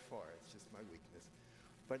go that far. It's just my weakness.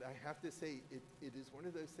 But I have to say, it is one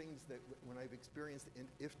of those things that when I've experienced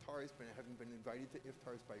in iftars, but I haven't been invited to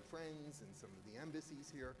iftars by friends and some of the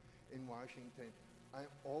embassies here in Washington, I'm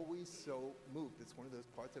always so moved. It's one of those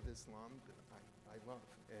parts of Islam that I love.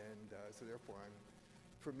 And so therefore,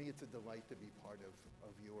 for me, it's a delight to be part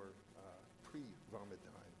of your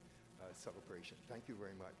pre-Ramadan celebration. Thank you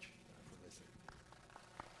very much for listening.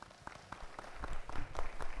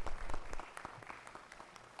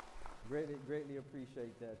 Greatly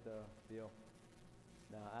appreciate that, Bill.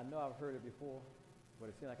 Now, I know I've heard it before, but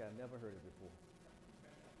it seems like I've never heard it before.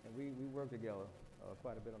 And we work together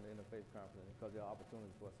quite a bit on the Interfaith Conference because there are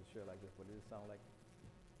opportunities for us to share like this, but it sounds like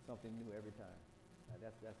something new every time. I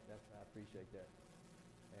appreciate that.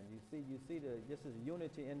 And you see this is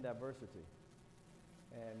unity in diversity.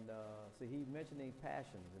 And see, he mentioning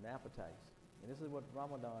passions and appetites. And this is what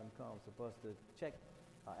Ramadan comes for us to check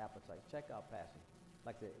our appetites, check our passions.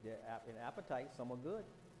 Like in appetites, some are good,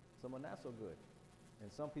 some are not so good.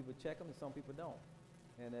 And some people check them and some people don't.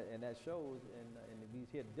 And that shows, and we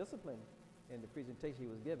hear discipline in the presentation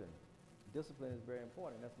he was given. Discipline is very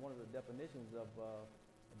important. That's one of the definitions of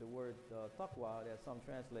the word taqwa that some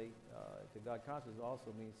translate to God consciousness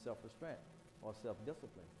also means self-restraint or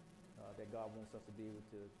self-discipline. That God wants us to be able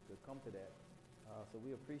to come to that. So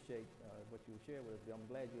we appreciate what you shared with us. I'm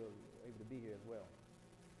glad you're able to be here as well.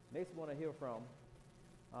 Next, we want to hear from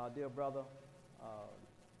our dear brother,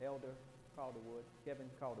 Elder Calderwood, Kevin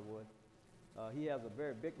Calderwood. He has a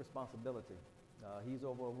very big responsibility. He's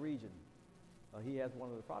over a region. He has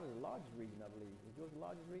probably the largest region, I believe. Is yours the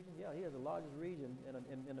largest region? Yeah, he has the largest region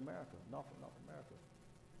in America, North America.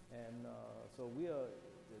 And so we are,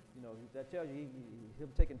 that tells you him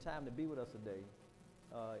taking time to be with us today.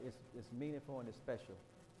 It's meaningful and it's special.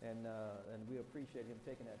 And we appreciate him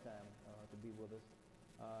taking that time to be with us.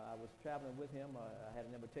 I was traveling with him. I had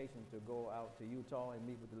an invitation to go out to Utah and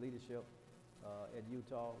meet with the leadership at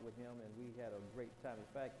Utah with him, and we had a great time.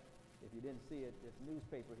 In fact, if you didn't see it, this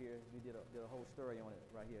newspaper here, we did a whole story on it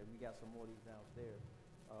right here. We got some more of these downstairs.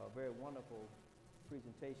 Very wonderful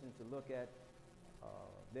presentation to look at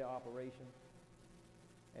their operation.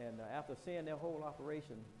 And after seeing their whole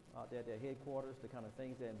operation out there at their headquarters, the kind of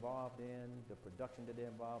things they're involved in, the production that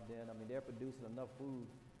they're involved in, I mean, they're producing enough food,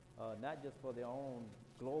 not just for their own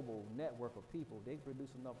global network of people, they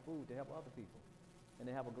produce enough food to help other people. And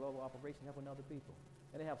they have a global operation helping other people.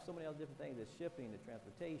 And they have so many other different things, the shipping, the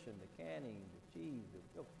transportation, the canning, the cheese, the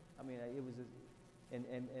milk. I mean, it was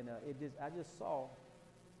just, I just saw,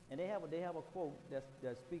 and they have a quote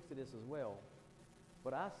that speaks to this as well.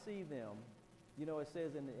 But I see them, it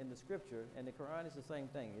says in the scripture, and the Quran is the same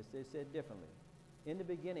thing. It's said differently. In the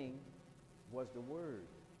beginning was the Word.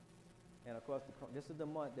 And of course, this is the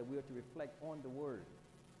month that we are to reflect on the Word.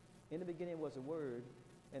 In the beginning was the Word,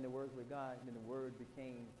 and the Word was with God, and then the Word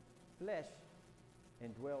became flesh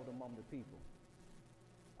and dwelled among the people.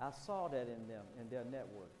 I saw that in them, in their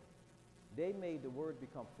network. They made the Word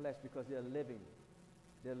become flesh because they're living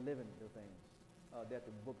the things that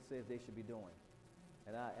the book says they should be doing.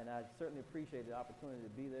 And I certainly appreciate the opportunity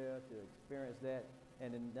to be there, to experience that,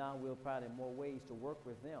 and then now we'll find in more ways to work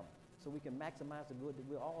with them so we can maximize the good that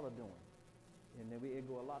we all are doing. And then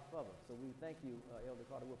it'll go a lot further. So we thank you, Elder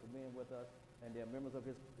Calderwood, for being with us, and there are members of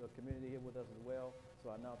his community here with us as well. So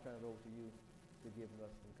I now turn it over to you to give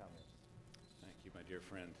us some comments. Thank you, my dear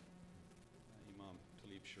friend. Imam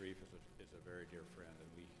Talib Sharif is a very dear friend, and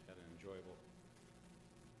we had an enjoyable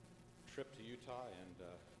trip to Utah and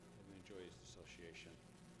enjoy his association.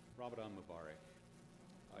 Ramadan Mubarak.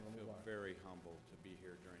 I feel very humbled to be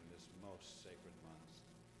here during this most sacred month,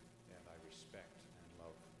 and I respect and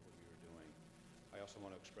love what you are doing. I also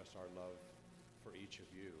want to express our love for each of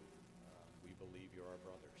you. We believe you're our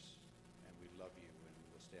brothers, and we love you, and we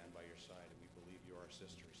will stand by your side, and we believe you're our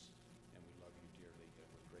sisters, and we love you dearly, and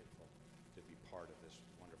we're grateful to be part of this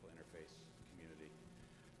wonderful interfaith community.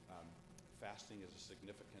 Fasting is a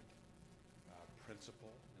significant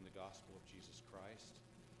principle in the gospel of Jesus Christ.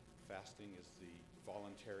 Fasting is the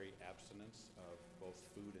voluntary abstinence of both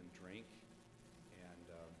food and drink, and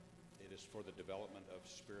it is for the development of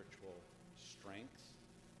spiritual strength.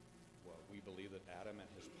 Well, we believe that Adam and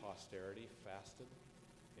his posterity fasted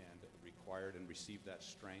and required and received that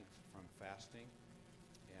strength from fasting,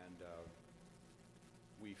 and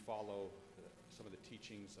we follow some of the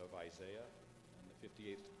teachings of Isaiah in the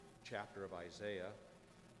 58th chapter of Isaiah.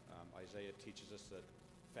 Isaiah teaches us that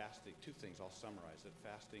fasting, two things I'll summarize, that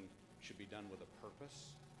fasting should be done with a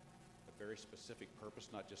purpose, a very specific purpose,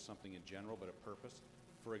 not just something in general, but a purpose.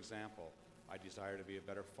 For example, I desire to be a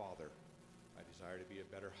better father. I desire to be a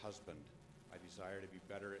better husband. I desire to be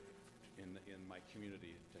better in my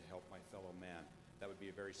community to help my fellow man. That would be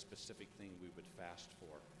a very specific thing we would fast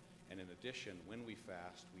for. And in addition, when we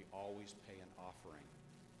fast, we always pay an offering.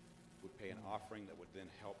 We pay an offering that would then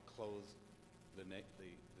help clothe the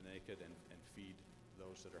naked and feed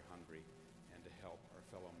those that are hungry, and to help our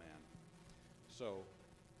fellow man. So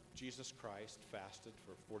Jesus Christ fasted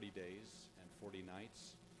for 40 days and 40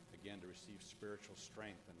 nights, again to receive spiritual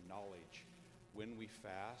strength and knowledge. When we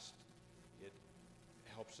fast, it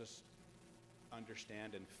helps us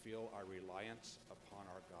understand and feel our reliance upon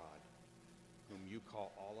our God, whom you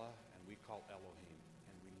call Allah and we call Elohim,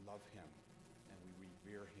 and we love him and we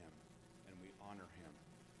revere him and we we honor him.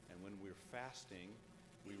 And when we're fasting,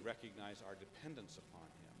 we recognize our dependence upon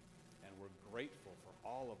him. And we're grateful for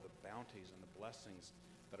all of the bounties and the blessings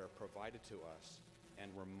that are provided to us.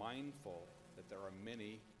 And we're mindful that there are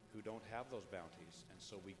many who don't have those bounties. And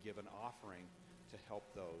so we give an offering to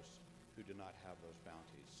help those who do not have those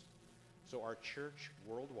bounties. So our church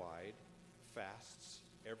worldwide fasts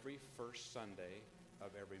every first Sunday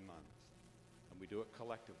of every month. And we do it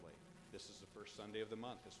collectively. This is the first Sunday of the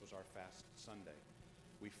month. This was our fast Sunday.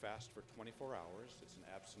 We fast for 24 hours. It's an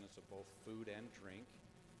abstinence of both food and drink.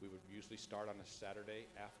 We would usually start on a Saturday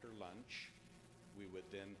after lunch. We would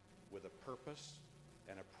then, with a purpose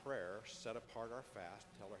and a prayer, set apart our fast,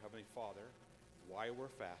 tell our Heavenly Father why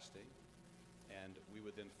we're fasting, and we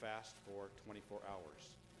would then fast for 24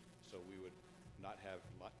 hours. So we would not have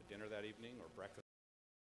dinner that evening or breakfast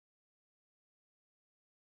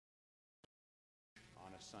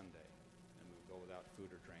on a Sunday, and we would go without food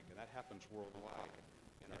or drink. And that happens worldwide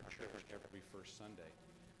in our church every first Sunday.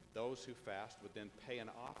 Those who fast would then pay an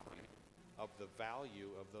offering of the value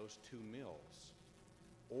of those 2 meals,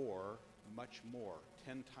 or much more,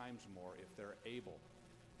 10 times more if they're able.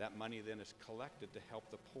 That money then is collected to help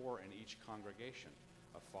the poor in each congregation,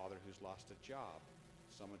 a father who's lost a job,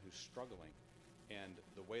 someone who's struggling. And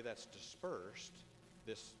the way that's dispersed,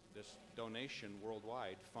 this donation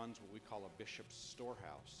worldwide funds what we call a bishop's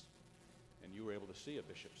storehouse. And you were able to see a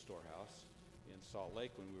bishop's storehouse in Salt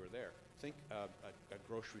Lake when we were there. Think of a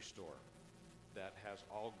grocery store that has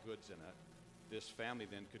all goods in it. This family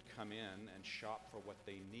then could come in and shop for what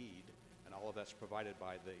they need, and all of that's provided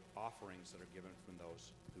by the offerings that are given from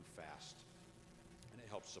those who fast. And it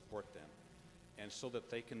helps support them. And so that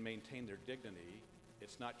they can maintain their dignity,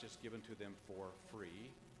 it's not just given to them for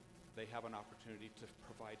free. They have an opportunity to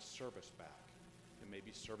provide service back. It may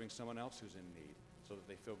be serving someone else who's in need so that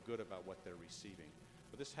they feel good about what they're receiving.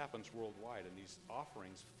 But this happens worldwide, and these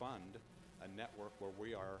offerings fund a network where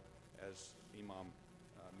we are, as Imam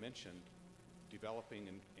mentioned, developing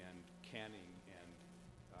and canning and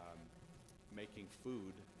making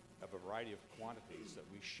food of a variety of quantities that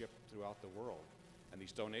we ship throughout the world. And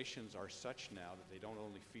these donations are such now that they don't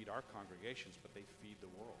only feed our congregations, but they feed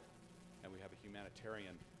the world. And we have a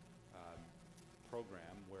humanitarian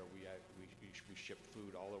program where we ship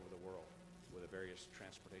food all over the world with a various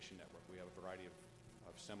transportation network. We have a variety of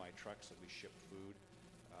semi-trucks that we ship food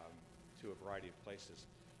to a variety of places.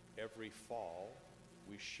 Every fall,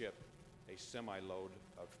 we ship a semi-load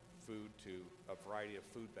of food to a variety of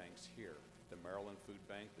food banks here. The Maryland Food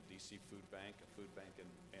Bank, the DC Food Bank, a food bank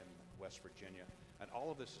in West Virginia. And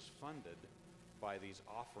all of this is funded by these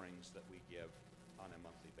offerings that we give on a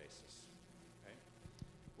monthly basis. Okay?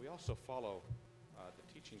 We also follow the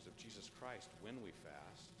teachings of Jesus Christ when we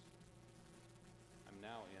fast. I'm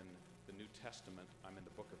now in the New Testament. I'm in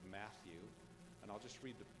the book of Matthew, and I'll just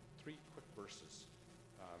read the 3 quick verses,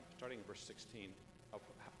 starting in verse 16, of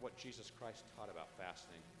what Jesus Christ taught about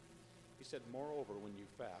fasting. He said, "Moreover, when you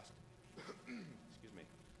fast, excuse me,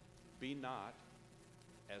 be not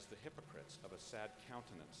as the hypocrites of a sad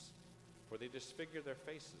countenance, for they disfigure their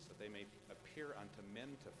faces, that they may appear unto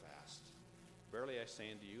men to fast. Verily I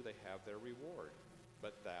say unto you, they have their reward.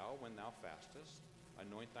 But thou, when thou fastest,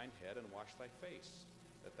 anoint thine head and wash thy face,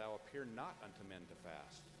 that thou appear not unto men to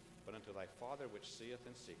fast, but unto thy Father which seeth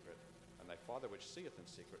in secret, and thy Father which seeth in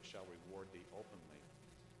secret shall reward thee openly."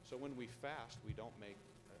 So when we fast, we don't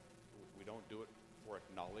do it for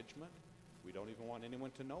acknowledgement. We don't even want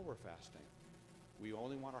anyone to know we're fasting. We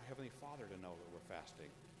only want our Heavenly Father to know that we're fasting.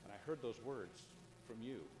 And I heard those words from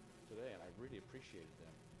you today, and I really appreciated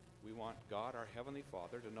them. We want God, our Heavenly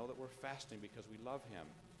Father, to know that we're fasting because we love Him,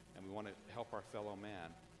 and we want to help our fellow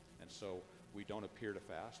man. And so we don't appear to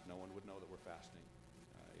fast. No one would know that we're fasting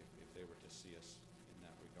if they were to see us in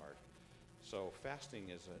that regard. So fasting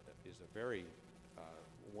is a very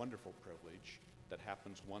wonderful privilege that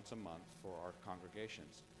happens once a month for our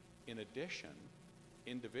congregations. In addition,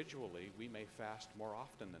 individually, we may fast more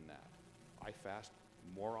often than that. I fast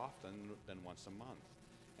more often than once a month.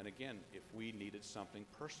 And again, if we needed something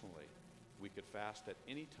personally, we could fast at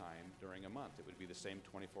any time during a month. It would be the same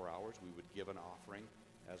 24 hours. We would give an offering,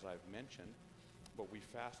 as I've mentioned, but we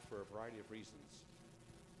fast for a variety of reasons.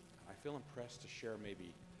 I feel impressed to share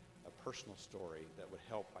maybe a personal story that would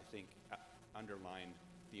help, I think, underline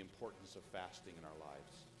the importance of fasting in our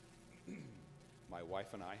lives. My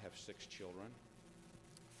wife and I have 6 children.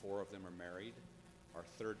 4 of them are married. Our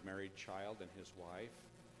 3rd married child and his wife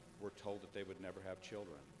were told that they would never have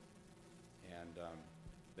children. And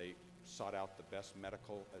they sought out the best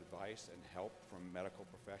medical advice and help from medical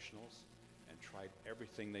professionals and tried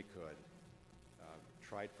everything they could.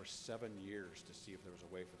 tried for 7 years to see if there was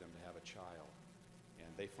a way for them to have a child.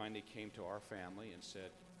 And they finally came to our family and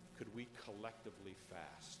said, could we collectively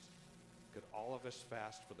fast? Could all of us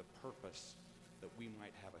fast for the purpose that we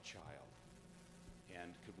might have a child?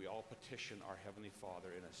 And could we all petition our Heavenly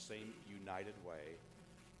Father in a same united way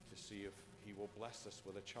to see if He will bless us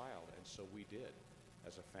with a child? And so we did.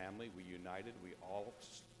 As a family, we united. We all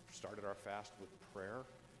started our fast with prayer.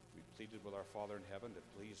 We pleaded with our Father in heaven to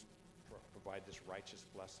please provide this righteous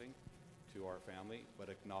blessing to our family, but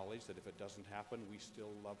acknowledge that if it doesn't happen, we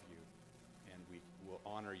still love you, and we will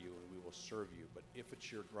honor you, and we will serve you. But if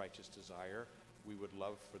it's your righteous desire, we would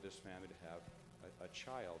love for this family to have a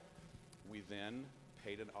child. We then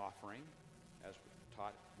paid an offering, as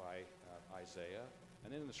taught by Isaiah.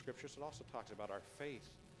 And then in the scriptures, it also talks about our faith,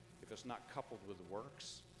 if it's not coupled with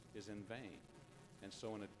works, is in vain. And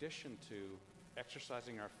so in addition to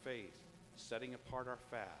exercising our faith, setting apart our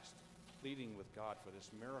fast, pleading with God for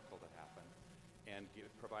this miracle to happen, and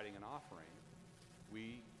providing an offering,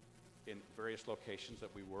 we, in various locations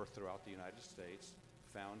that we were throughout the United States,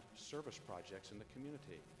 found service projects in the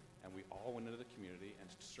community. And we all went into the community and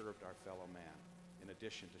served our fellow man, in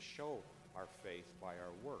addition to show our faith by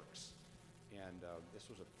our works. And this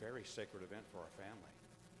was a very sacred event for our family.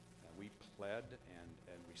 And we pled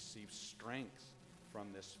and received strength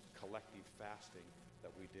from this collective fasting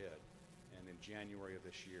that we did. And in January of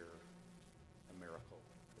this year, a miracle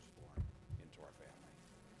was born into our family.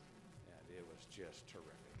 And it was just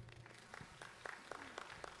terrific.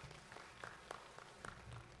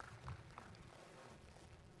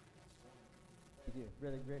 Thank you.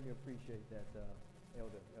 Really, greatly appreciate that,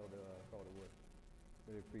 Elder Calderwood.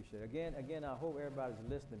 Really appreciate it. Again, I hope everybody's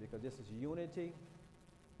listening, because this is unity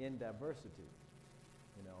in diversity.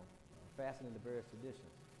 You know, fasting in the various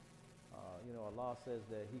traditions. Allah says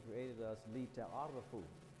that He created us li ta'arafu.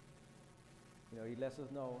 He lets us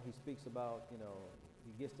know. He speaks about,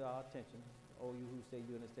 He gets to our attention. Oh, you who say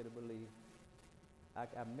you're in a state of belief,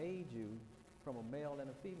 I made you from a male and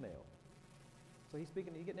a female. So He's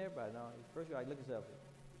speaking, He's getting everybody. Now, first you look yourself.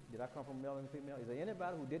 Did I come from a male and a female? Is there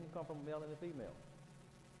anybody who didn't come from a male and a female?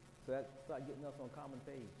 So that start getting us on common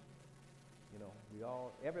page.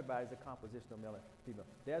 Everybody's a composition of male and female.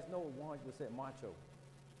 There's no 100% macho.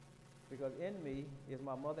 Because in me is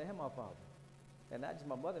my mother and my father. And not just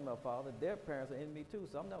my mother and my father, their parents are in me too.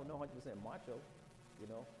 So I'm not no 100% macho.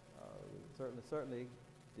 Certainly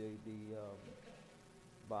the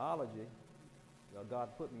biology God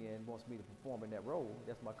put me in wants me to perform in that role.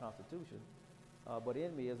 That's my constitution. But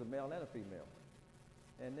in me is a male and a female.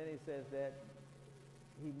 And then He says that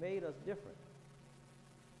He made us different.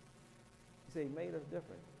 He said He made us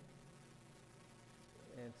different.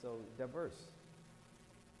 And so diverse.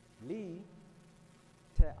 Li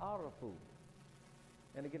ta'arafu.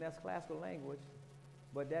 And again, that's classical language,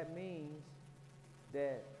 but that means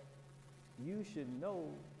that you should know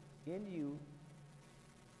in you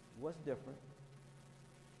what's different.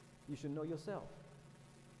 You should know yourself.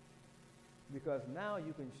 Because now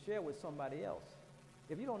you can share with somebody else.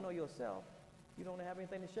 If you don't know yourself, you don't have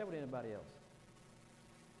anything to share with anybody else.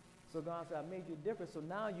 So God said, I made you different, so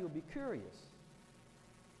now you'll be curious.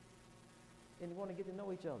 And you want to get to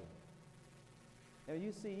know each other. And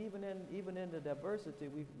you see, even in the diversity,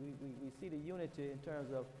 we see the unity in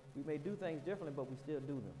terms of we may do things differently, but we still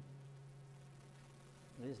do them.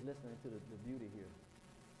 And just listening to the beauty here.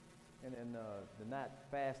 And then the not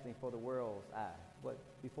fasting for the world's eye, but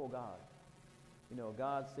before God.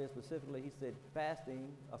 God said specifically, He said, fasting,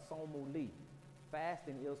 asomu li.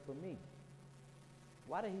 Fasting is for me.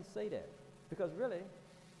 Why did He say that? Because really,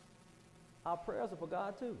 our prayers are for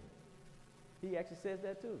God too. He actually says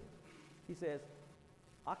that too. He says,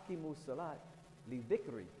 Aqimu salat li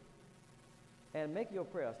dhikri. And make your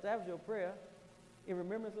prayer, establish your prayer in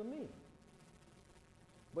remembrance of me.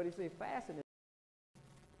 But He said fasting is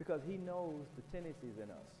because He knows the tendencies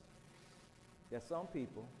in us. There's some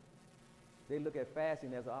people, they look at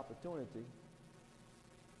fasting as an opportunity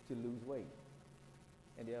to lose weight.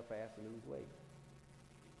 And they'll fast to lose weight.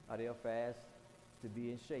 Or they'll fast to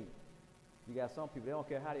be in shape. You got some people, they don't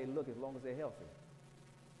care how they look as long as they're healthy.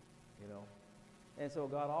 And so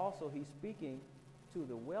God also, He's speaking to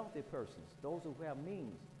the wealthy persons, those who have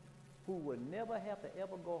means, who would never have to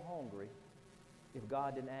ever go hungry if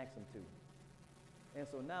God didn't ask them to. And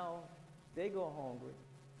so now they go hungry,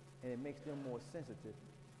 and it makes them more sensitive.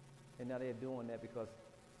 And now they're doing that because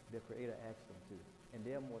their Creator asked them to. And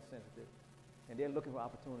they're more sensitive. And they're looking for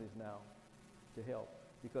opportunities now to help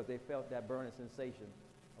because they felt that burning sensation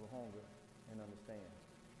of hunger and understand.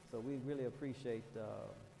 So we really appreciate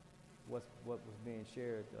what was being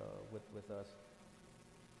shared with us.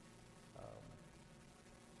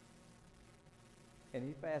 And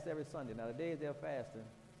he fasts every Sunday. Now, the days they're fasting,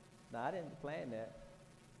 now I didn't plan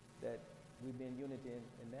that we be in unity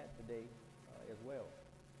in that today as well.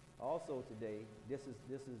 Also today, this is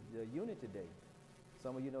the Unity Day.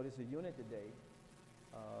 Some of you know this is Unity Day,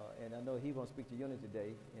 and I know he's going to speak to Unity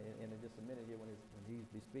Day in just a minute here when he's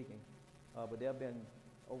be speaking. But there have been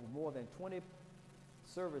over more than 20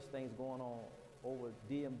 service things going on over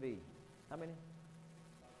DMV. How many?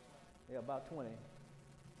 Yeah, about 20.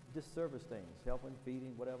 Just service things, helping,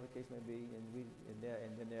 feeding, whatever the case may be, and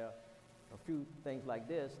then there are a few things like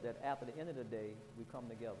this that after the end of the day we come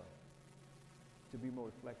together to be more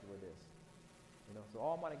reflective of this. You know, so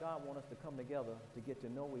Almighty God wants us to come together to get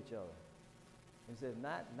to know each other. He says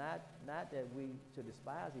not that we should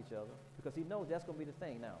despise each other, because he knows that's going to be the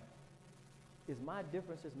thing now. Is my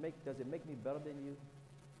differences does it make me better than you?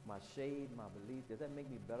 My shade, my belief, does that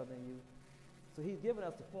make me better than you? So he's given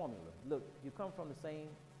us the formula. Look, you come from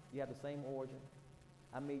you have the same origin.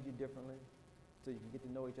 I made you differently so you can get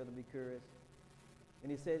to know each other, be curious.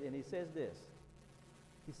 And he says this.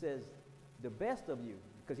 He says, the best of you,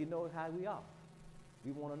 because he knows how we are.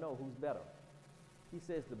 We want to know who's better. He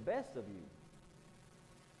says the best of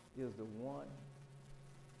you is the one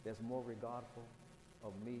that's more regardful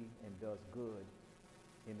of me and does good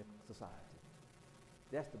in the society.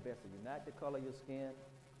 That's the best of you. Not the color of your skin,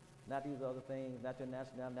 not these other things, not your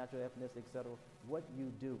nationality, not your ethnicity, etc. What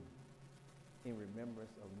you do in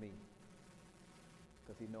remembrance of me,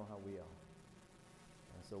 because he knows how we are.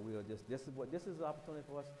 And so this is an opportunity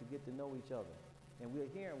for us to get to know each other. And we're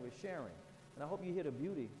here and we're sharing. And I hope you hear the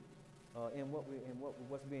beauty in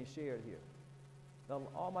what's being shared here. The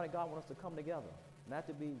Almighty God wants us to come together, not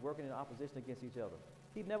to be working in opposition against each other.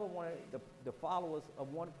 He never wanted the followers of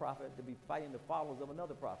one prophet to be fighting the followers of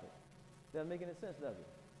another prophet. Doesn't make any sense, does it?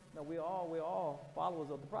 No, we're all followers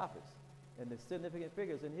of the prophets and the significant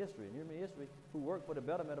figures in history, in human history, who work for the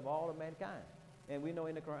betterment of all of mankind. And we know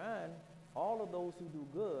in the Quran, all of those who do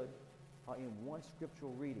good are in one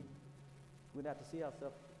scriptural reading. We're not to see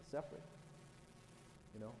ourselves separate.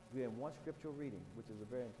 You know, we're in one scriptural reading, which is a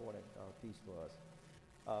very important piece for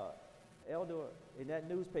us. Elder, in that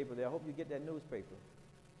newspaper there, I hope you get that newspaper.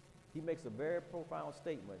 He makes a very profound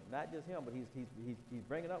statement. Not just him, but he's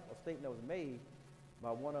bringing up a statement that was made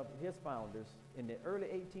by one of his founders in the early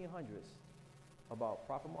 1800s about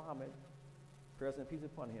Prophet Muhammad, President peace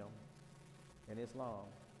upon him, and Islam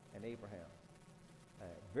and Abraham.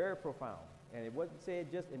 Very profound. And it wasn't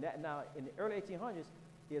said just in that. Now, in the early 1800s,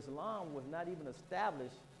 Islam was not even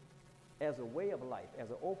established as a way of life, as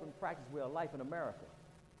an open practice way of life in America.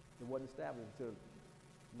 It wasn't established until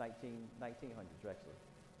 1900s, actually.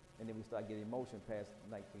 And then we started getting motion past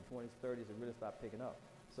 1920s, 30s, and really started picking up.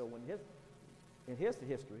 So when in his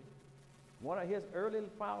history, one of his early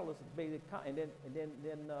followers made it, and then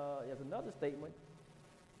there's another statement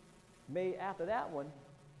made after that one,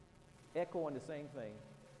 echoing the same thing.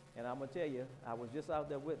 And I'm gonna tell you, I was just out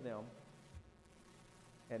there with them,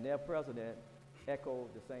 and their president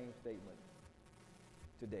echoed the same statement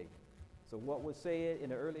today. So what was said in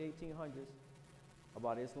the early 1800s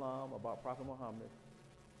about Islam, about Prophet Muhammad,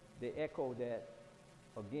 they echo that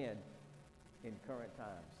again in current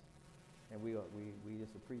times. And we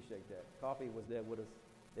just appreciate that. Coffee was there with us.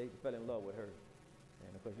 They fell in love with her.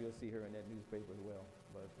 And of course, you'll see her in that newspaper as well.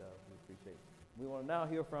 But we appreciate it. We want to now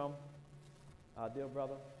hear from our dear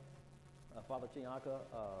brother, Father Chinyaka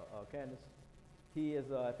Candace. He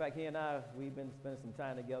is, in fact, he and I, we've been spending some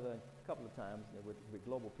time together a couple of times with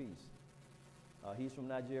Global Peace. He's from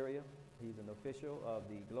Nigeria. He's an official of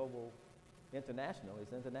the International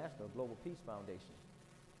Global Peace Foundation.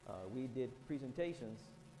 We did presentations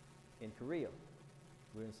in Korea.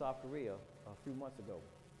 We were in South Korea a few months ago.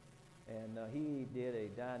 And he did a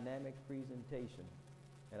dynamic presentation.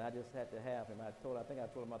 And I just had to have him. I think I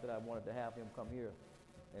told him after that I wanted to have him come here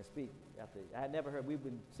and speak. I had never heard, we've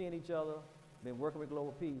been seeing each other, been working with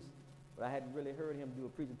Global Peace, but I hadn't really heard him do a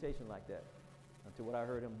presentation like that until what I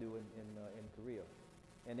heard him do in Korea.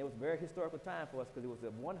 And it was a very historical time for us because it was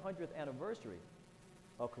the 100th anniversary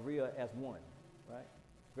of Korea as one, right?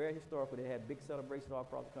 Very historical. They had big celebrations all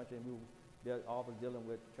across the country, and they're all dealing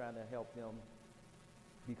with trying to help them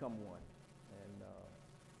become one. And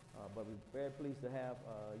but we're very pleased to have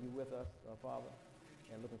you with us, Father,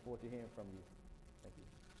 and looking forward to hearing from you. Thank you.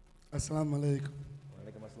 Assalamu alaikum.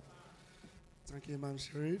 Walaikum assalam. Thank you, Imam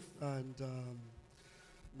Sharif. And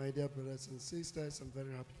my dear brothers and sisters, I'm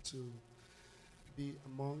very happy to be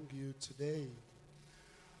among you today.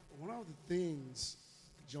 One of the things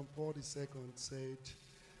John Paul II said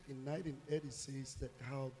in 1986 that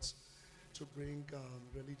helped to bring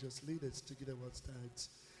religious leaders together was that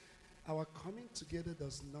Our coming together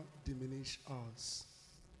does not diminish us.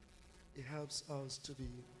 It helps us to be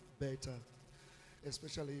better,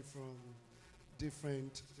 especially from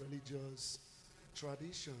different religious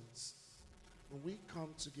traditions. When we come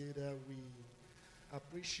together, we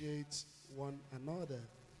appreciate one another.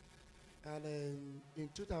 And in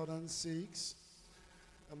 2006,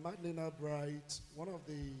 Magdalena Bright, one of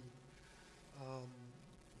the um,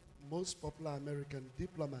 most popular American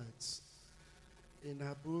diplomats, in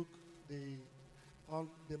her book,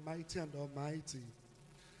 The Mighty and Almighty,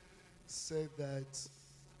 said that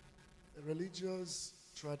religious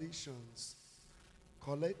traditions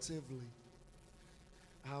collectively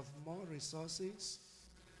have more resources,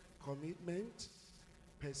 commitment,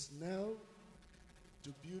 personnel to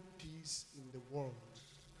build peace in the world,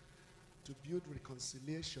 to build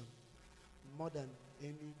reconciliation more than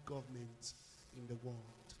any government in the world.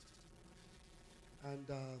 And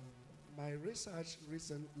my research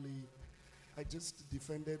recently, I just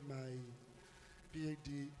defended my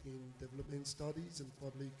PhD in development studies and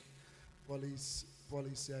public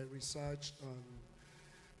policy. I researched on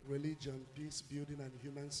religion, peace building, and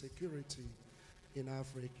human security in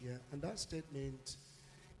Africa. And that statement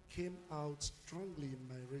came out strongly in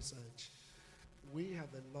my research. We have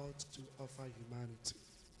a lot to offer humanity.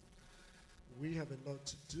 We have a lot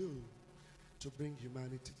to do to bring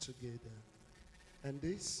humanity together. And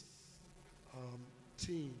this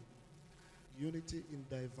theme, unity in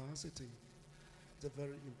diversity, is a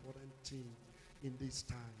very important theme in this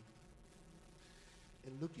time.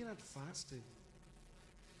 And looking at fasting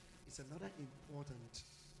is another important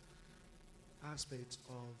aspect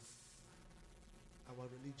of our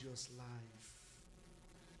religious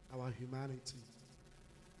life, our humanity,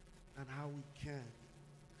 and how we can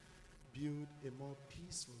build a more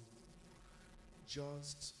peaceful,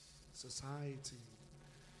 just society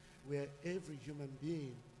where every human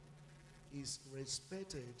being is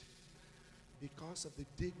respected because of the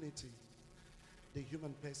dignity the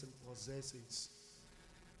human person possesses,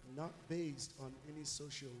 not based on any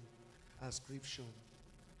social ascription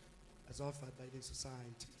as offered by the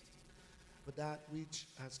society, but that which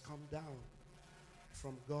has come down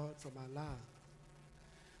from God, from Allah.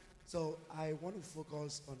 So I want to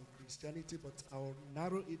focus on Christianity, but I'll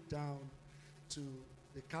narrow it down to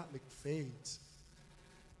the Catholic faith.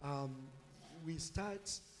 We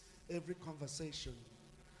start every conversation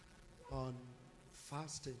on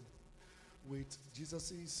fasting with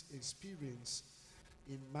Jesus' experience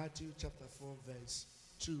in Matthew chapter 4, verse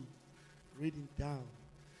 2, reading down.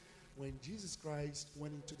 When Jesus Christ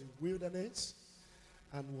went into the wilderness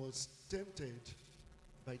and was tempted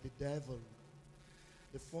by the devil,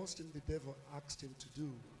 the first thing the devil asked him to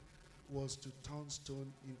do was to turn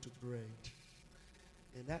stone into bread.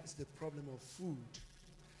 And that's the problem of food,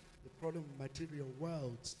 the problem of material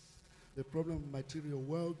wealth, the problem of material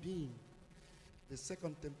well-being. The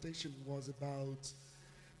second temptation was about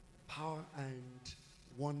power and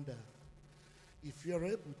wonder. If you're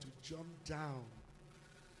able to jump down,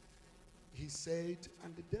 he said,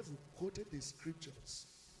 and the devil quoted the scriptures.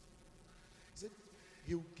 He said,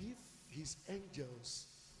 he'll give his angels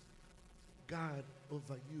guard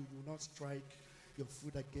over you. You will not strike your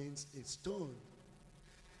foot against a stone.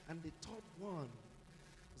 And the third one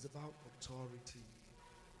is about authority,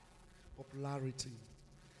 popularity.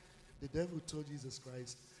 The devil told Jesus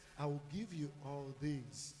Christ, I will give you all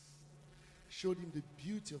these. Showed him the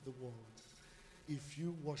beauty of the world if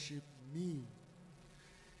you worship me.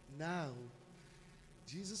 Now,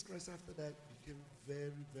 Jesus Christ after that became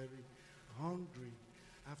very, very hungry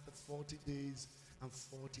after 40 days and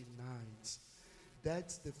 40 nights.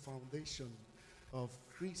 That's the foundation of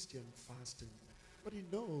Christian fasting. But you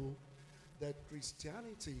know that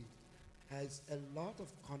Christianity has a lot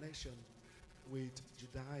of connection with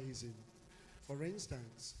Judaism. For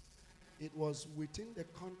instance, it was within the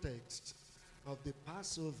context of the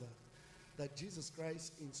Passover that Jesus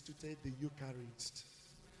Christ instituted the Eucharist.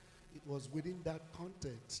 It was within that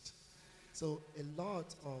context. So a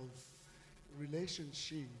lot of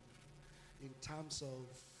relationship in terms of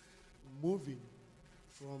moving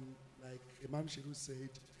from, like Imam Shiru said,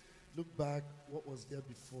 look back what was there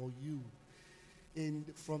before you. And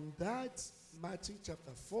from that Matthew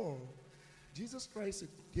chapter 4, Jesus Christ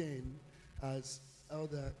again, as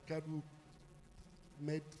Elder Kadu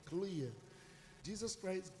made clear, Jesus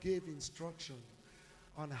Christ gave instruction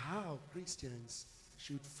on how Christians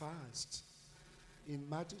should fast. In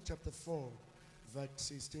Matthew chapter 4, verse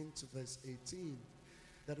 16 to verse 18,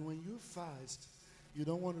 that when you fast, you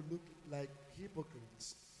don't want to look like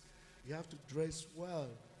hypocrites. You have to dress well.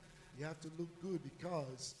 You have to look good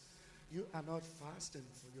because you are not fasting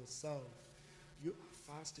for yourself. You are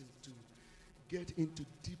fasting to get into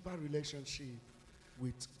deeper relationship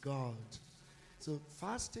with God. So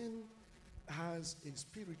fasting has a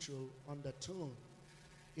spiritual undertone.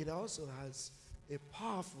 It also has a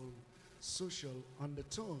powerful social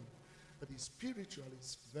undertone. But the spiritual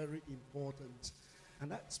is very important.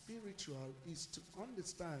 And that spiritual is to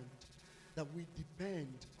understand that we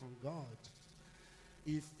depend on God.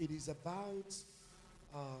 If it is about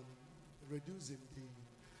reducing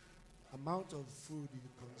the amount of food you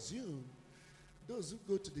consume, those who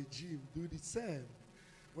go to the gym do the same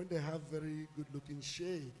when they have very good-looking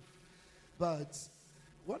shape. But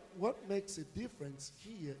what makes a difference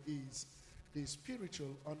here is the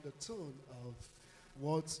spiritual undertone of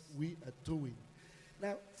what we are doing.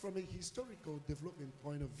 Now, from a historical development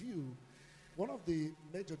point of view, one of the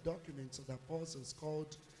major documents of the apostles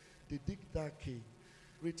called the Didache,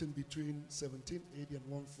 written between 1780 and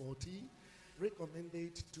 140,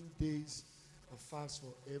 recommended 2 days of fast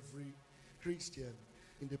for every Christian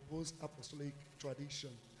in the post-apostolic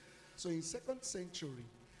tradition. So in 2nd century,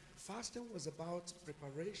 fasting was about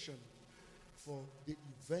preparation for the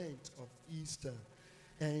event of Easter.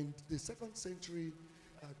 And the 2nd century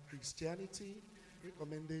Christianity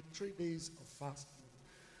recommended 3 days of fasting.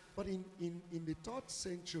 But in the 3rd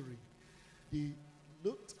century, they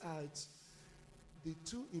looked at the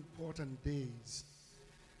 2 important days.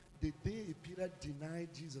 The day Peter denied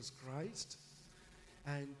Jesus Christ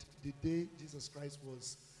and the day Jesus Christ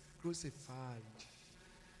was crucified.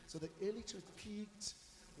 So the early church picked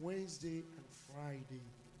Wednesday and Friday.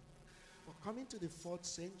 But coming to the 4th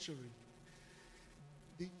century,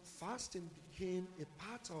 the fasting became a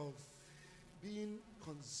part of being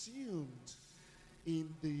consumed in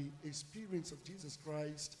the experience of Jesus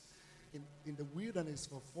Christ in the wilderness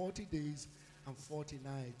for 40 days and 40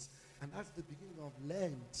 nights. And that's the beginning of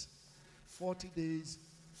Lent. 40 days,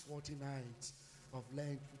 40 nights of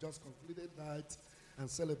Lent. We just concluded that and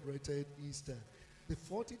celebrated Easter. The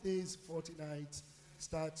 40 days, 40 nights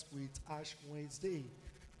starts with Ash Wednesday,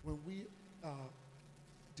 when we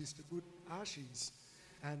distribute ashes.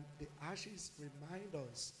 And the ashes remind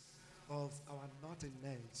us of our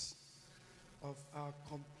nothingness, of our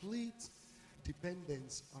complete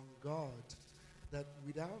dependence on God, that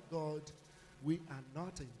without God, we are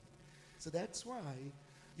nothing. So that's why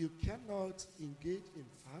you cannot engage in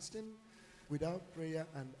fasting without prayer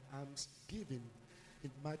and almsgiving.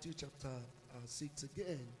 In Matthew chapter 6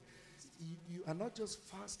 again, you are not just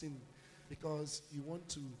fasting because you want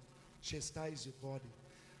to chastise your body.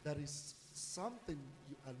 That is something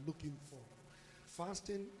you are looking for.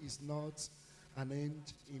 Fasting is not an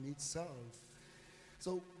end in itself.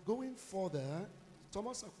 So going further,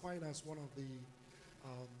 Thomas Aquinas, one of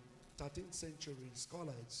the 13th century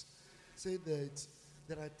scholars, said that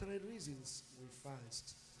there are 3 reasons we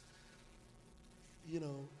fast.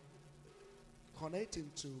 Connecting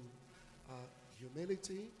to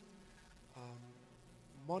humility,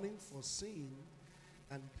 mourning for sin,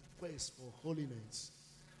 and quest for holiness.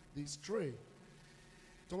 These 3.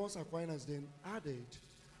 Thomas Aquinas then added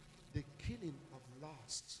the killing of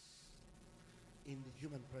lust in the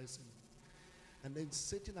human person, and then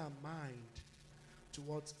setting our mind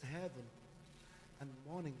towards heaven and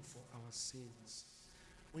mourning for our sins.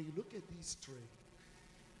 When you look at these 3,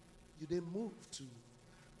 you then move to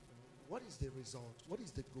what is the result? What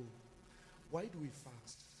is the goal? Why do we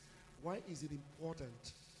fast? Why is it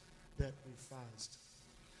important that we fast?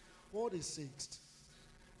 Paul VI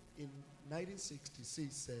in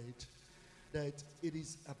 1966 said that it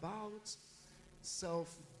is about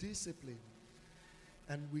self-discipline,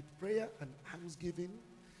 and with prayer and almsgiving,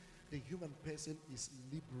 the human person is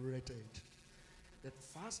liberated. That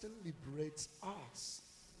fasting liberates us.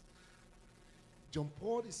 John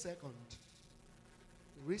Paul II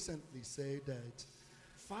recently said that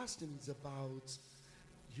fasting is about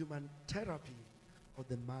human therapy of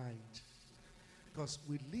the mind, because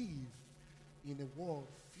we live in a world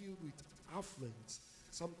filled with affluence.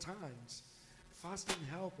 Sometimes fasting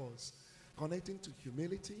helps us connecting to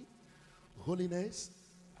humility, holiness,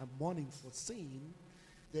 and mourning for sin,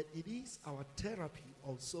 that it is our therapy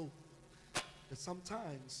also. That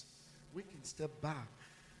sometimes we can step back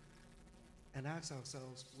and ask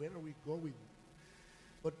ourselves, where are we going?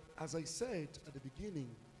 But as I said at the beginning,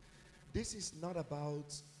 this is not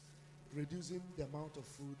about reducing the amount of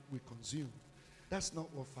food we consume. That's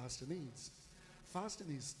not what fasting is. Fasting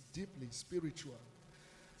is deeply spiritual.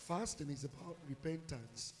 Fasting is about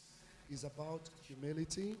repentance. It's about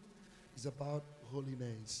humility. It's about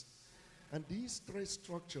holiness. And these 3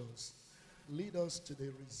 structures lead us to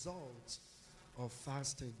the results of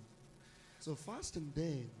fasting. So fasting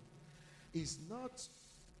then is not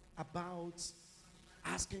about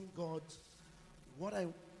asking God what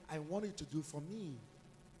I want you to do for me.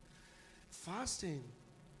 Fasting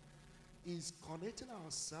is connecting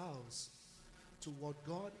ourselves to what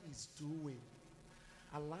God is doing,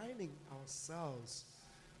 aligning ourselves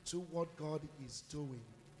to what God is doing.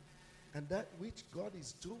 And that which God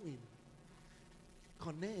is doing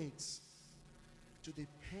connects to the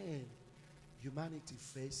pain humanity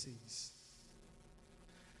faces,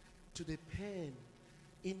 to the pain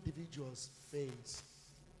individuals face.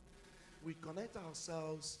 We connect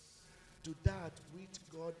ourselves to that which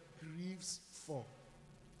God grieves for.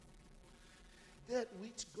 That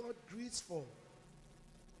which God grieves for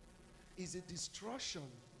is a destruction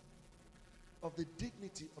of the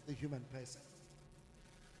dignity of the human person.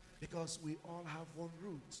 Because we all have one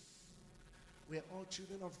root. We are all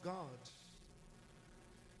children of God.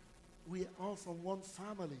 We are all from one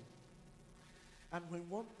family. And when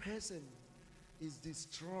one person is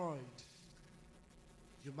destroyed,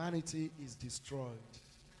 humanity is destroyed.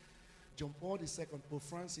 John Paul II, Pope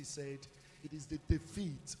Francis said, it is the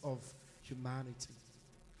defeat of humanity.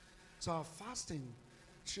 So our fasting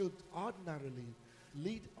should ordinarily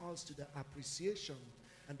lead us to the appreciation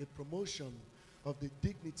and the promotion of the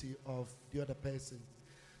dignity of the other person.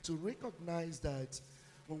 To recognize that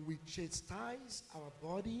when we chastise our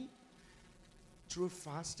body through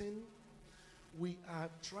fasting, we are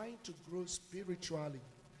trying to grow spiritually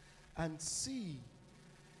and see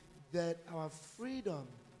that our freedom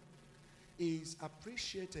is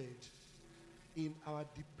appreciated in our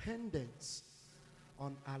dependence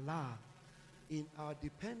on Allah, in our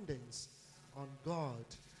dependence on God.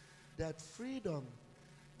 That freedom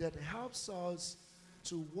that helps us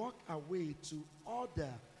to walk away to order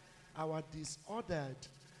our disordered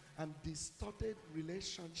and distorted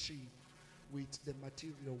relationship with the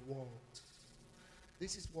material world.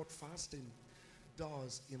 This is what fasting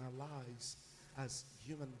does in our lives as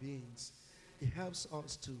human beings. It helps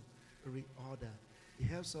us to reorder. It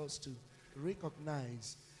helps us to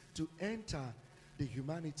recognize, to enter the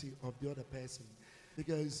humanity of the other person.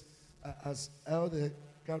 Because as Elder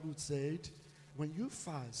Garwood said, when you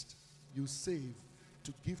fast, you save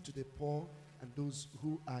to give to the poor and those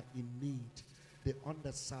who are in need, the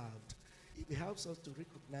underserved. It helps us to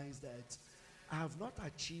recognize that I have not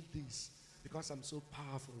achieved this because I'm so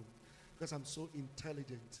powerful, because I'm so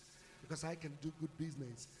intelligent, because I can do good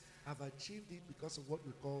business. I've achieved it because of what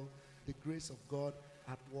we call the grace of God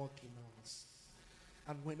at work in us.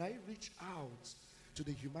 And when I reach out to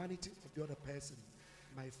the humanity of the other person,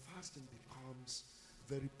 my fasting becomes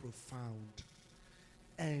very profound.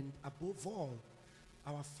 And above all,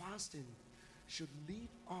 our fasting should lead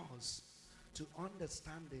us to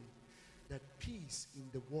understanding that peace in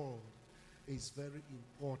the world is very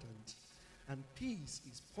important. And peace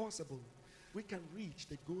is possible. We can reach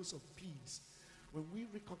the goals of peace when we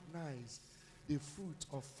recognize the fruit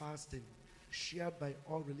of fasting shared by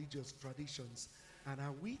all religious traditions and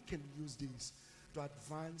how we can use this to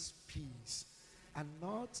advance peace and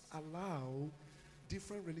not allow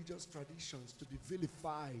different religious traditions to be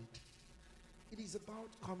vilified. It is about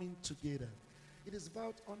coming together. It is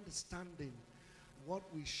about understanding what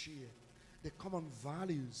we share, the common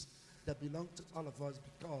values that belong to all of us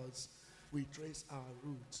because we trace our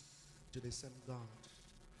roots to the same God.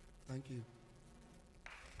 Thank you.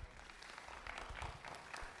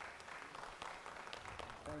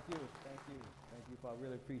 Thank you, thank you, thank you. I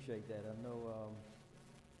really appreciate that. I know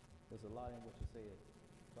there's a lot in what you said,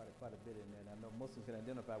 quite a bit in there. And I know Muslims can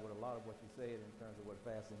identify with a lot of what you said in terms of what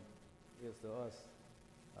fasting is to us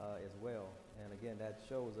as well. And again, that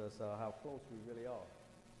shows us how close we really are.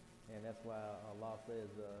 And that's why Allah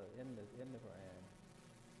says in the Quran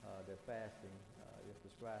that fasting is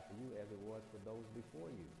prescribed for you as it was for those before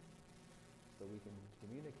you. So we can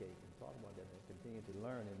communicate and talk about that and continue to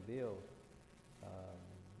learn and build.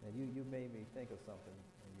 And you made me think of something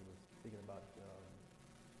when you were speaking about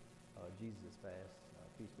Jesus' fast,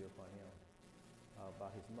 peace be upon him,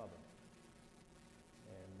 about his mother.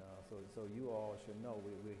 And so you all should know,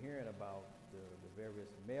 we're hearing about the various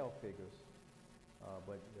male figures,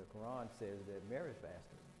 but the Quran says that Mary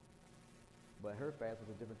fasted. But her fast was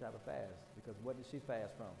a different type of fast, because what did she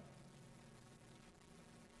fast from?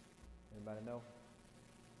 Anybody know?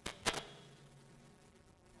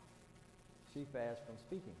 She fasts from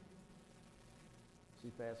speaking.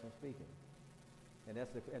 She fasts from speaking. And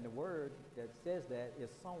the word that says that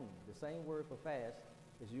is sown. The same word for fast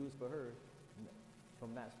is used for her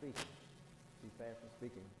from not speaking. She fasts from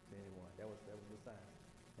speaking to anyone. That was the sign.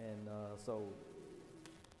 And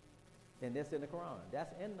and that's in the Quran.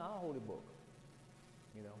 That's in our holy book.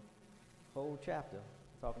 You know, whole chapter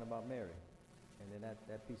talking about Mary. And then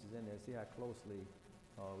that piece is in there. See how closely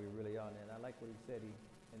We really are. And I like what he said.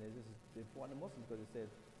 And this is important to Muslims because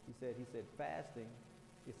he said fasting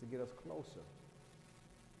is to get us closer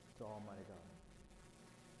to Almighty God.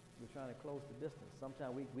 We're trying to close the distance.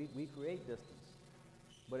 Sometimes we create distance,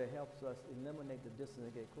 but it helps us eliminate the distance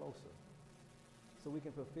and get closer so we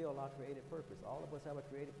can fulfill our creative purpose. All of us have a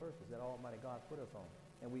creative purpose that Almighty God put us on.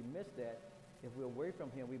 And we miss that. If we're away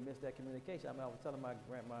from him, we miss that communication. I mean, I was telling my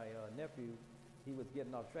nephew, he was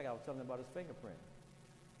getting off track. I was telling him about his fingerprint.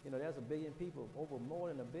 You know, there's a billion people, over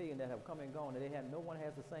more than a billion, that have come and gone, and no one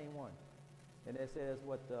has the same one. And they say there's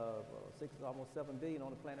almost 7 billion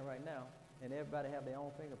on the planet right now, and everybody have their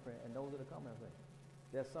own fingerprint, and those are the coming things.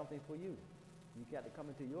 There's something for you. You got to come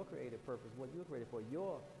into your creative purpose, what you're created for.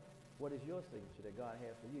 What is your signature that God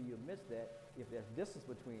has for you? You miss that if there's distance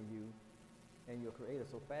between you and your creator.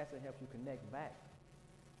 So fasting helps you connect back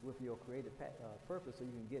with your creative purpose so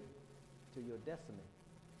you can get to your destiny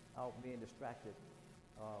without being distracted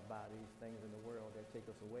by these things in the world that take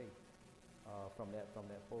us away from that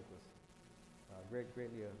focus.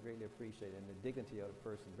 Greatly appreciate it. And the dignity of the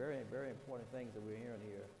person. Very, very important things that we're hearing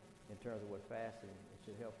here in terms of what fasting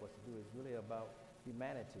should help us to do. It's really about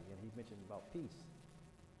humanity, and he mentioned about peace.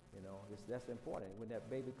 You know, that's important. When that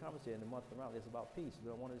baby comes here in the month around, it's about peace. We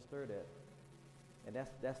don't want to disturb that. And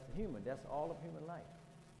that's human. That's all of human life.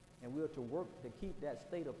 And we are to work to keep that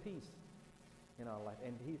state of peace in our life.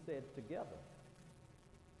 And he said together.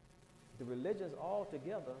 The religions all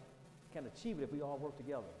together can achieve it if we all work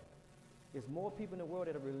together. There's more people in the world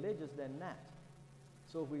that are religious than not.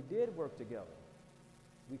 So if we did work together,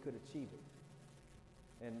 we could achieve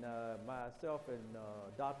it. And myself and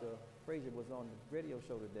Dr. Frazier was on the radio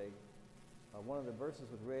show today. One of the verses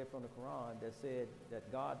was read from the Quran that said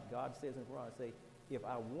that God says in the Quran, say, if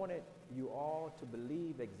I wanted you all to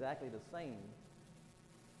believe exactly the same,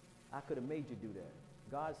 I could have made you do that.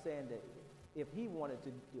 God's saying that if he wanted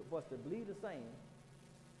for us to believe the same,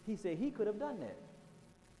 he said he could have done that.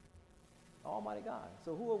 Almighty God.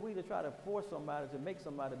 So who are we to try to force somebody, to make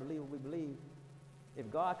somebody believe what we believe? If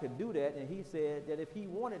God could do that, and he said that if he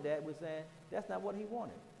wanted that, we're saying that's not what he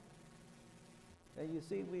wanted. And you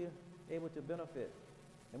see, we're able to benefit.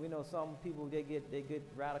 And we know some people, they get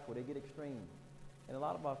radical, they get extreme. And a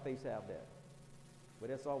lot of our faiths have that. But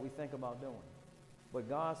that's all we think about doing. But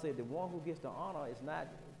God said the one who gets the honor is not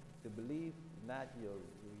the belief, not your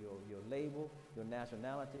label, your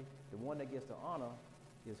nationality. The one that gets the honor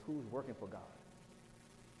is who's working for God.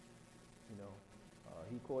 You know,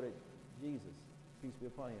 he quoted Jesus, peace be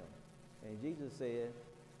upon him. And Jesus said,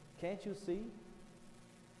 can't you see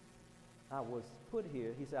I was put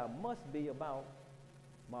here? He said, I must be about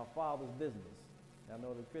my Father's business. And I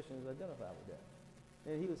know the Christians identify with that.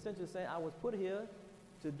 And he was essentially saying, I was put here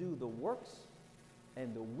to do the works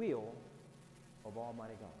and the will of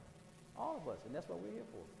Almighty God. All of us, and that's what we're here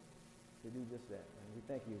for, to do just that. And we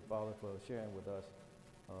thank you, Father, for sharing with us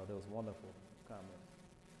those wonderful comments.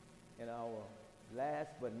 And our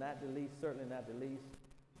last but not the least, certainly not the least,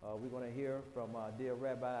 we're going to hear from our dear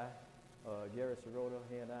Rabbi Jerry Sirota.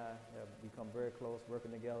 He and I have become very close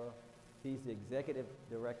working together. He's the executive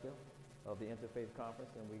director of the Interfaith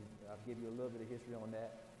Conference, and I'll give you a little bit of history on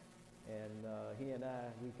that. And he and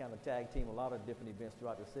I, we kind of tag team a lot of different events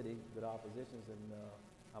throughout the city with our positions, and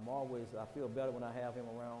I feel better when I have him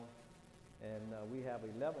around. And we have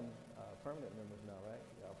 11 permanent members now, right?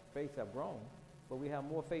 Our faiths have grown, but we have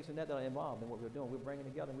more faiths in that are involved in what we're doing. We're bringing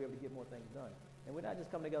together, and we're able to get more things done. And we're not just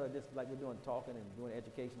coming together just like we're doing talking and doing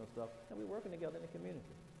educational stuff, and we're working together in the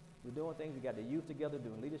community. We're doing things, we got the youth together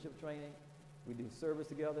doing leadership training, we do service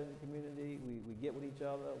together in the community, we get with each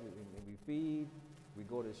other, we feed, we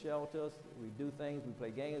go to shelters, we do things, we play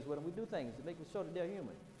games with them, we do things to make them show that they're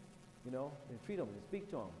human, you know, and treat them and speak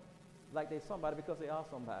to them like they're somebody because they are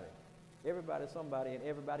somebody. Everybody's somebody, and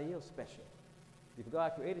everybody is special. If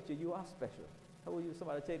God created you, you are special. How will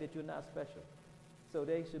somebody tell you that you're not special? So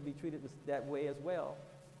they should be treated that way as well,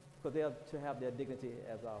 because they are to have their dignity,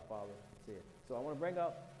 as our Father said. So I want to bring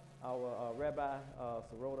up our Rabbi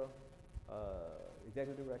Sirota,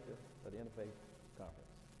 Executive Director of the Interfaith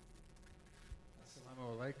Conference.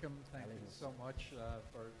 Assalamu alaikum. Thank you so much.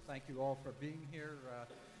 Thank you all for being here.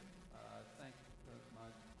 Thank my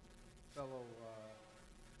fellow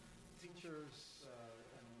teachers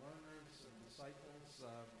and learners and disciples.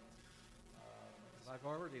 I've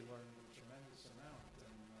already learned a tremendous amount,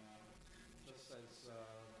 and just as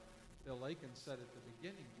Bill Aiken said at the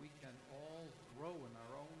beginning, we can all grow in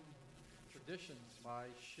our own traditions by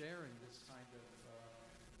sharing this kind of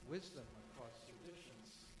wisdom across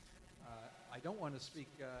traditions. I don't want to speak,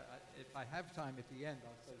 if I have time at the end,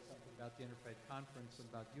 I'll say something about the Interfaith Conference and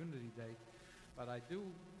about Unity Day, but I do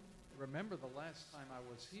remember the last time I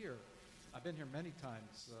was here. I've been here many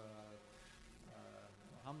times.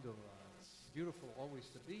 Alhamdulillah, it's beautiful always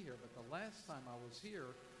to be here, but the last time I was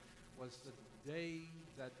here was the day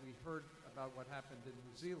that we heard about what happened in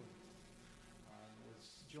New Zealand. It was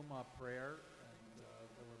Jummah prayer, and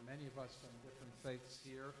there were many of us from different faiths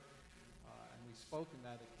here, and we spoke on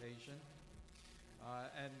that occasion.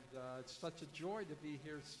 It's such a joy to be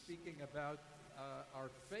here speaking about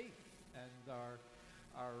our faith and our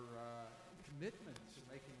commitment to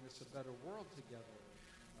making this a better world together.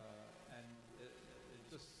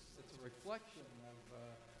 It's a reflection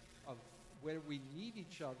of where we need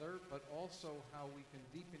each other, but also how we can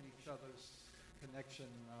deepen each other's connection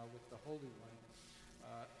with the Holy One.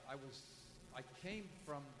 I came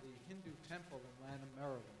from the Hindu temple in Lanham,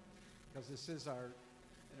 Maryland, because this is our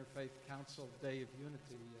Interfaith Council Day of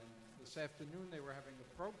Unity. And this afternoon they were having a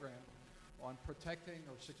program on protecting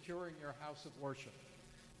or securing your house of worship.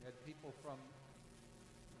 We had people from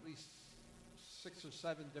at least 6 or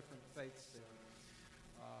 7 different faiths there.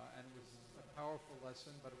 And it was a powerful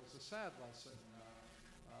lesson, but it was a sad lesson.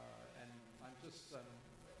 And I'm just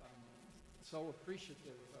I'm so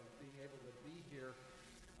appreciative of being able to be here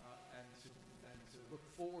and to look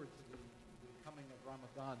forward to the coming of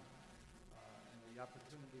Ramadan and the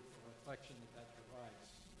opportunity for reflection that provides.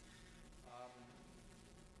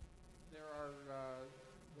 There are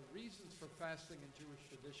the reasons for fasting in Jewish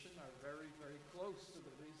tradition are very, very close to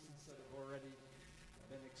the reasons that have already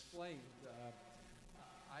been explained.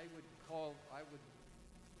 I would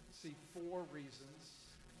see 4 reasons,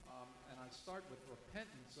 and I start with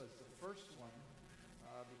repentance as the first one,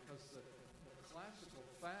 because the classical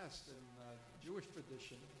fast in Jewish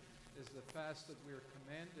tradition is the fast that we are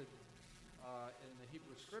commanded in the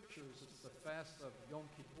Hebrew Scriptures. It's the fast of Yom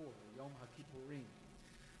Kippur, Yom HaKippurim,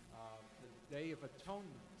 the Day of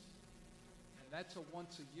Atonement. And that's a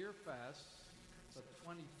once-a-year fast. It's a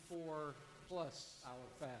 24-plus hour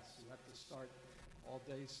fast. You have to start. All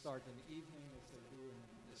days start in the evening, as they do in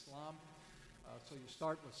Islam. So you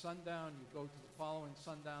start with sundown, you go to the following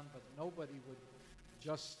sundown, but nobody would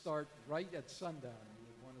just start right at sundown. You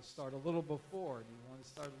would want to start a little before, and you want to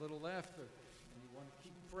start a little after, and you want to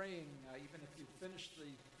keep praying. Even if you finish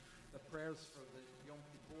the prayers for the Yom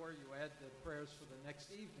Kippur, you add the prayers for the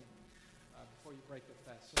next evening before you break the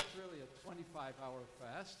fast. So it's really a 25-hour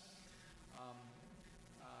fast.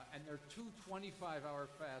 And there are 2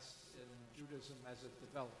 25-hour fasts in Judaism as it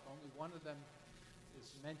developed. Only one of them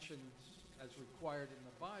is mentioned as required in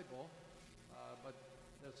the Bible, but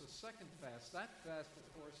there's a second fast. That fast, of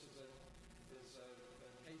course, is an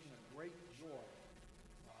occasion of great joy.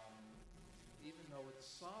 Even though it's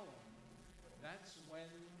solemn, that's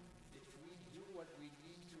when, if we do what we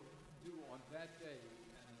need to do on that day,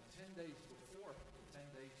 and the 10 days before, the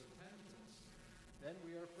 10 days of penitence, then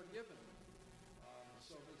we are forgiven.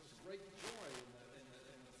 So there's great joy in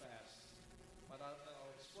the fast. But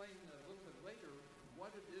I'll explain a little bit later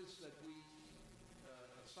what it is that we,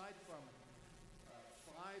 aside from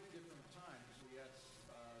 5 different times, we ask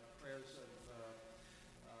prayers of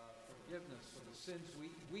forgiveness for the sins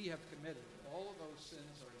we have committed. All of those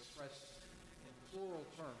sins are expressed in plural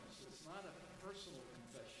terms. It's not a personal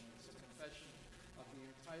confession. It's a confession of the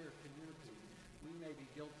entire community. We may be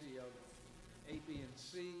guilty of A, B, and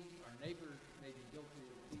C. Our neighbor may be guilty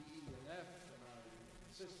of D, E, and F, and our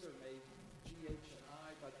sister may G, H, and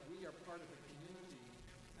I, but we are part of a community,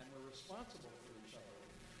 and we're responsible for each other.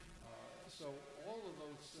 So all of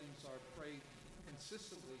those things are prayed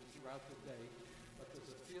consistently throughout the day, but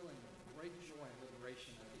there's a feeling of great joy and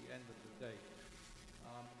liberation at the end of the day.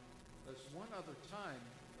 There's one other time,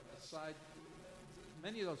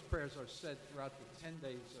 many of those prayers are said throughout the 10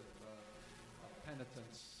 days of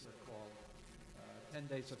penitence, they're called. 10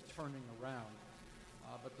 days of turning around.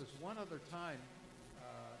 But there's one other time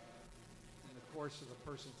in the course of a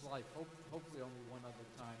person's life, hopefully only one other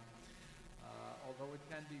time, although it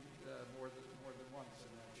can be more than once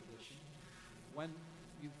in that tradition, when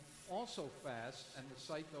you also fast and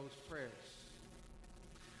recite those prayers.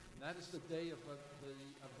 And that is the day of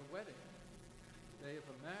the wedding, the day of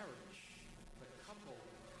a marriage. The couple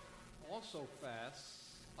also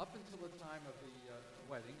fasts up until the time of the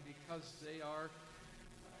wedding, because they are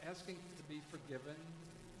asking to be forgiven,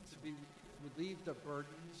 to be relieved of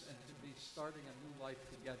burdens, and to be starting a new life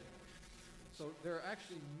together. So there are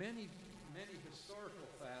actually many, many historical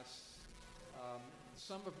fasts,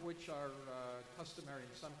 some of which are customary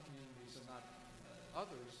in some communities and not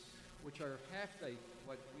others, which are half-day,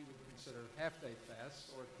 what we would consider half-day fasts,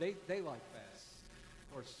 or daylight fasts.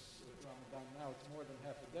 Of course, with Ramadan now, it's more than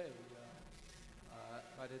half a day,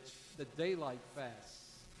 but it's the daylight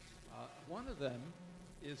fasts. One of them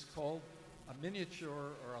is called a miniature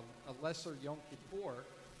or a lesser Yom Kippur,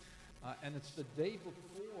 and it's the day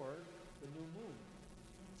before the new moon.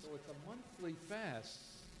 So it's a monthly fast,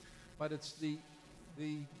 but it's the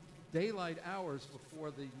daylight hours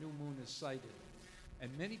before the new moon is sighted.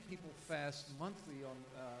 And many people fast monthly in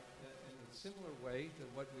a similar way to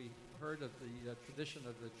what we heard of the tradition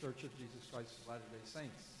of the Church of Jesus Christ of Latter-day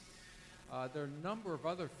Saints. There are a number of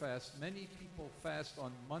other fasts. Many people fast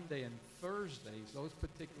on Monday and Thursdays. Those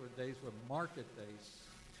particular days were market days.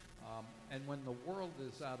 And when the world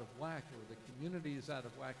is out of whack, or the community is out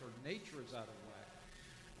of whack, or nature is out of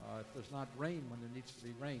whack, if there's not rain when there needs to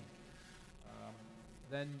be rain,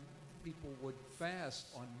 then people would fast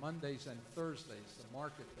on Mondays and Thursdays, the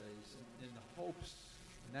market days, in the hopes,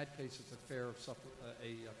 in that case, it's a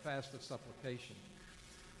fast of supplication.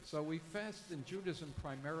 So we fast in Judaism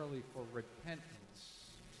primarily for repentance.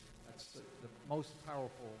 That's the most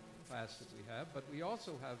powerful fast that we have. But we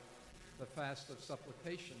also have the fast of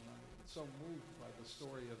supplication. I'm so moved by the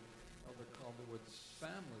story of Elder Calderwood's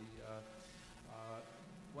family.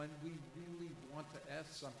 When we really want to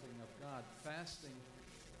ask something of God, fasting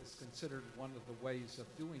is considered one of the ways of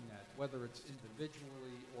doing that, whether it's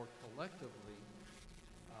individually or collectively.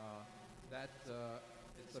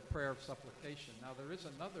 It's a prayer of supplication. Now, there is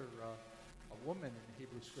another a woman in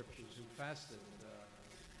Hebrew Scriptures who fasted.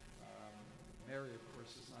 Mary, of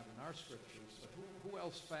course, is not in our Scriptures. But who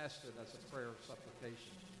else fasted as a prayer of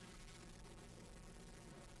supplication?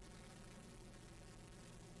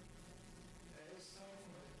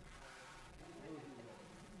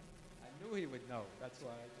 I knew he would know. That's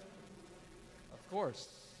why I told him. Of course,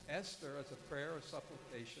 Esther as a prayer of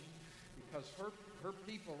supplication, because her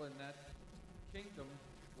people in that kingdom,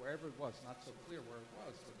 wherever it was, not so clear where it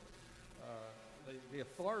was, but the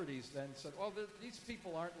authorities then said, well, these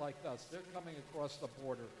people aren't like us. They're coming across the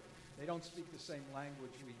border. They don't speak the same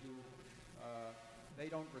language we do. They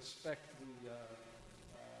don't respect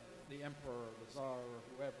the emperor or the czar or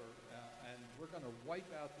whoever, and we're going to wipe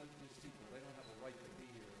out these people. They don't have a right to be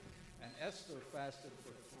here. And Esther fasted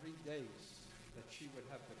for 3 days that she would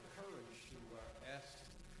have the courage to ask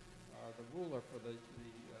the ruler for the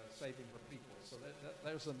saving her people. So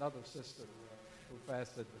there's another sister who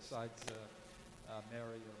fasted besides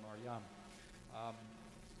Mary or Mariam.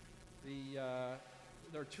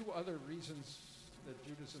 There are two other reasons that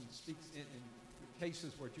Judaism speaks in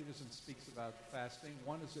cases where Judaism speaks about fasting.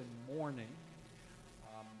 One is in mourning,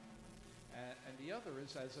 and the other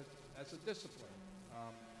is as a discipline.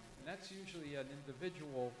 And that's usually an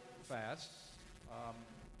individual fast.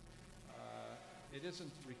 It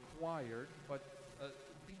isn't required, but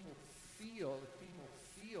if people feel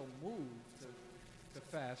moved to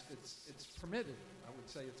fast, it's permitted. I would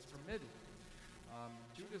say it's permitted.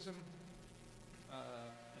 Judaism,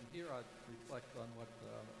 and here I reflect on what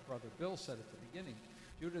Brother Bill said at the beginning.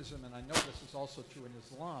 Judaism, and I know this is also true in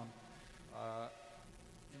Islam,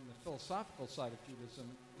 in the philosophical side of Judaism,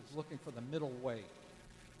 is looking for the middle way.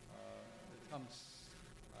 It comes.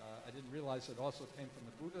 I didn't realize it also came from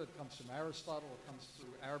the Buddha. It comes from Aristotle. It comes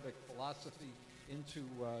through Arabic philosophy into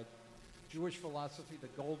Jewish philosophy, the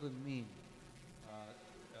golden mean.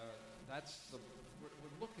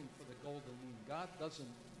 We're looking for the golden mean. God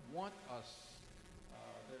doesn't want us.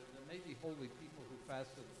 There may be holy people who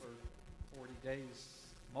fasted for 40 days.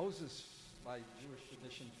 Moses, by Jewish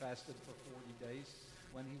tradition, fasted for 40 days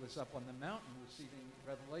when he was up on the mountain receiving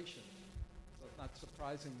revelation. So it's not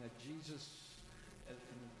surprising that Jesus, in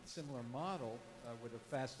a similar model, would have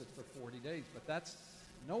fasted for 40 days. But that's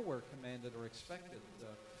nowhere commanded or expected.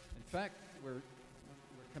 In fact, we're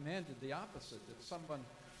commanded the opposite. If someone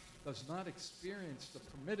does not experience the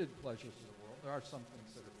permitted pleasures of the world, there are some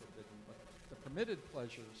things that are forbidden, but the permitted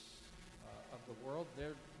pleasures of the world,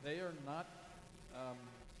 they are not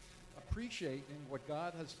appreciating what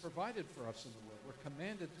God has provided for us in the world. We're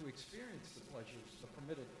commanded to experience the pleasures, the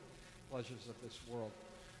permitted pleasures of this world.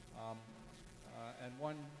 And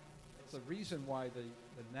it's a reason why the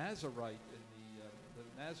Nazarite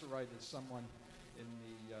the Nazarite is someone in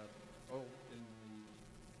the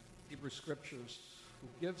Hebrew Scriptures who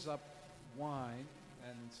gives up wine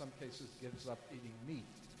and in some cases gives up eating meat.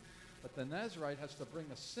 But the Nazarite has to bring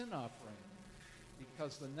a sin offering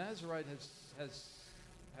because the Nazarite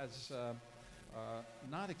has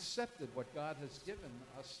not accepted what God has given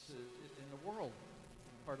us in the world,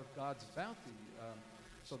 part of God's bounty.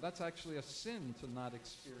 So that's actually a sin to not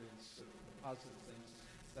experience the positive things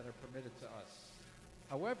that are permitted to us.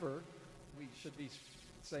 However, we should be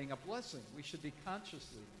saying a blessing. We should be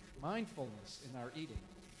consciously mindfulness in our eating.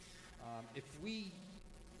 If we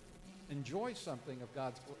enjoy something of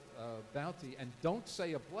God's bounty and don't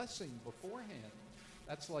say a blessing beforehand,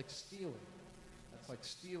 That's like stealing. That's like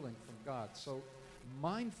stealing from God. So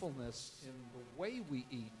mindfulness in the way we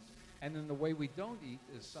eat and in the way we don't eat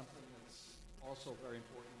is something that's also very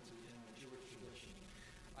important in the Jewish tradition.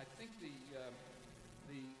 I think the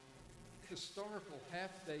historical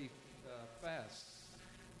half-day fasts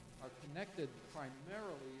are connected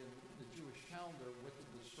primarily in the Jewish calendar with the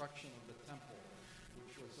destruction of the temple,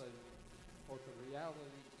 which was both a reality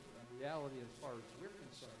as far as we're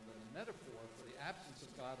concerned, and a metaphor for the absence of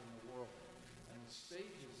God in the world. And the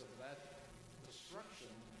stages of that destruction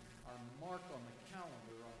are marked on the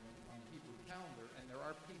calendar, on the Hebrew calendar, and there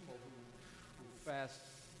are people who fast,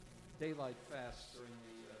 daylight fasts during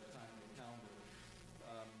the time of the calendar.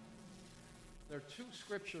 There are two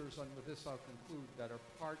scriptures, and with this I'll conclude, that are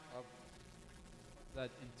part of that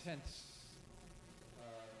intense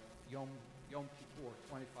Yom Kippur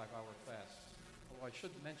 25-hour fast. Although I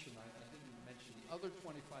should mention, I didn't mention, the other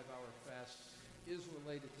 25-hour fast is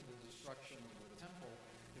related to the destruction of the temple.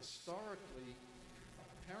 Historically,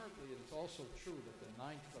 apparently it is also true that the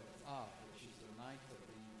 9th of Av, which is the 9th of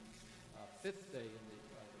the 5th day in the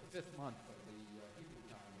 5th month of the Hebrew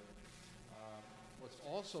calendar, was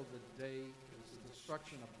also the day, it was the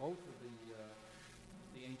destruction of both of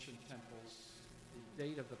the ancient temples, the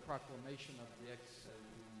date of the proclamation of the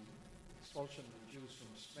expulsion of the Jews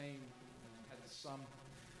from Spain, and it had some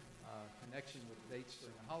connection with dates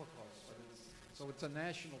during the Holocaust. But so it's a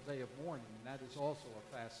national day of mourning, and that is also a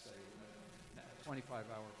fast day, a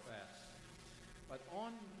 25-hour fast. But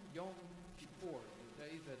on Yom Kippur, the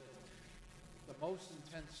day that the most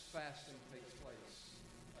intense fasting takes place,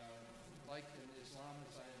 like in Islam,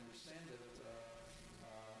 as I understand it,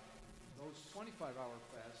 those 25-hour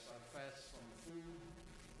fasts are fasts from food,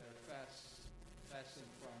 they're fasting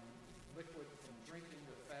from liquid, from drinking,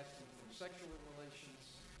 they're fasting from sexual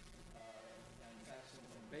relations, and fasting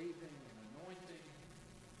from bathing and anointing,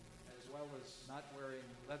 as well as not wearing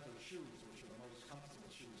leather shoes, which are the most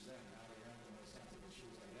comfortable shoes then. Now they aren't the most comfortable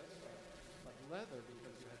shoes, I guess, but leather,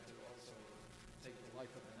 because you had to also take the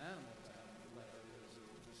life of an animal to have leather.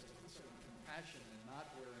 There's a certain compassion in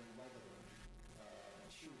not wearing leather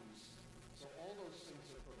shoes. So all those things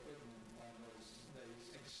are forbidden on those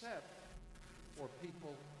days, except for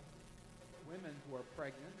people, women who are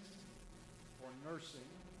pregnant or nursing,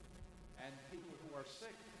 and people who are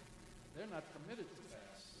sick. They're not permitted to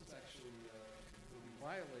fast. It's actually would be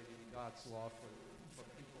violating God's law for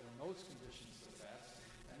people in those conditions to fast.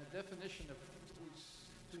 And the definition of who's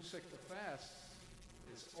too sick to fast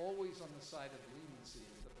is always on the side of leniency.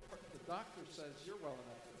 The doctor says you're well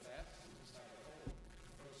enough to fast. You just have a cold.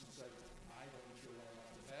 The person says, I don't feel well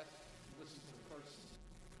enough to fast. You listen to the person.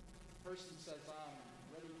 The person says, I'm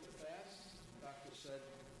ready to fast. The doctor said,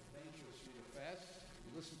 dangerous for you to fast.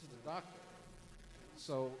 You listen to the doctor.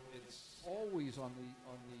 So it's always on the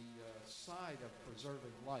side of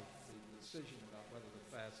preserving life, the decision about whether to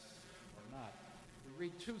fast or not. We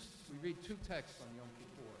read two texts on Yom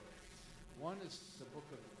Kippur. One is the book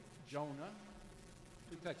of Jonah,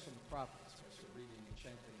 two texts from the prophets, which we're reading and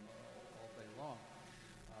chanting all day long.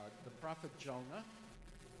 The prophet Jonah,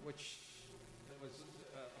 which was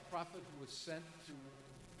a prophet who was sent to,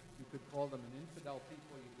 you could call them an infidel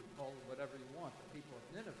people, you could call them whatever you want, the people of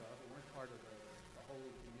Nineveh, who weren't part of the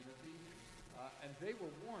holy community, and they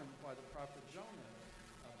were warned by the prophet Jonah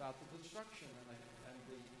about the destruction, and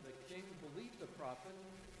the king believed the prophet,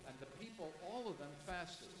 and the people, all of them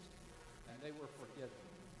fasted, and they were forgiven.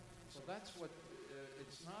 So that's what,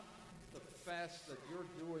 it's not the fast that you're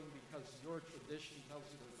doing because your tradition tells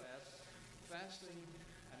you to fast. Fasting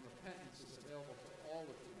and repentance is available to all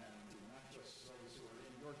of humanity, not just those who are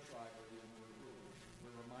in your tribe or in your group.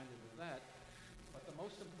 We're reminded of that. But the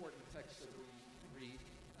most important text that we read,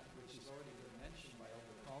 which has already been mentioned by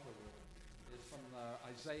Elder Calderwood, is from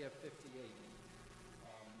Isaiah 58,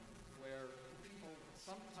 where people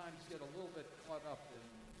sometimes get a little bit caught up in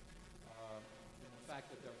the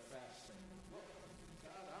fact that they're fasting. Look,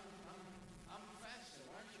 God, I'm fasting.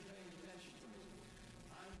 Why aren't you paying attention to me?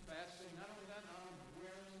 I'm fasting. Not only that, I'm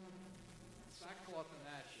wearing sackcloth and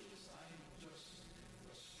ashes. I'm just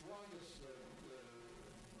the strongest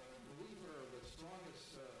believer, the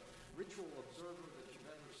strongest ritual observer that you've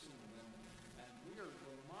ever seen. And we are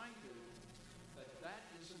reminded that that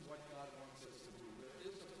isn't what God wants us to do. There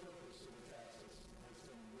is a purpose to the fast, as has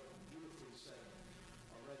been beautifully said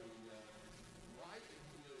already. Why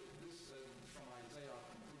this from Isaiah?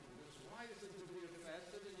 Why is it that we have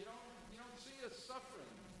fasted and you don't see us suffering?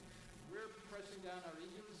 We're pressing down our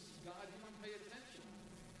egos. God, you don't pay attention.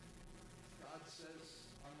 God says,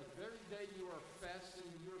 on the very day you are fasting,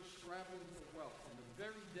 you're scrabbling for wealth. On the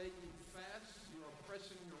very day you fast, you're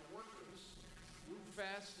oppressing your workers. You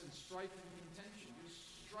fast in strife and contention. You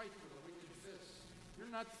strike with a wicked fist. You're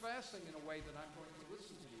not fasting in a way that I'm going to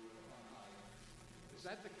listen to you on high. Is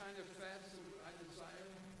that the kind of fast that I desire?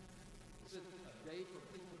 Is it a day for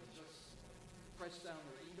people to just press down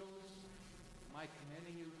their egos? Am I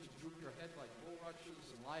commanding you to droop your head like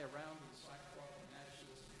bulrushes and lie around in sackcloth and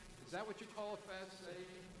ashes? Is that what you call a fast day?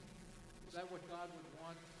 Is that what God would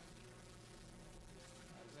want?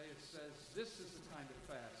 Isaiah says, this is the kind of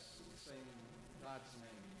fast, saying in God's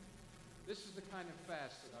name. This is the kind of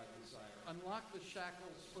fast that I desire. Unlock the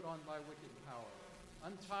shackles put on by wicked power.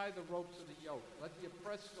 Untie the ropes of the yoke. Let the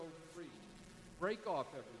oppressed go free. Break off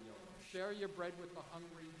every yoke. Share your bread with the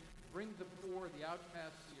hungry. Bring the poor, the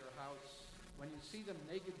outcast to your house. When you see them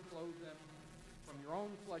naked, clothe them. From your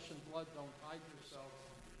own flesh and blood, don't hide yourself.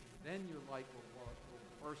 Then your light will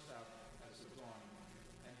burst out as the dawn.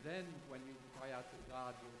 And then when you cry out to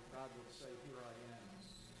God, God will say, here I am.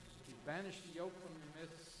 If you banish the yoke from your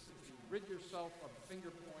midst, if you rid yourself of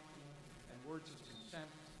finger pointing and words of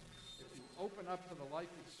contempt, if you open up to the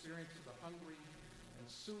life experience of the hungry and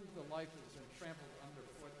soothe the life that's been trampled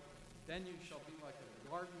underfoot, then you shall be like a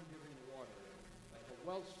garden giving water, like a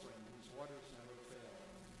wellspring whose waters never fail.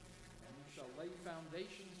 And you shall lay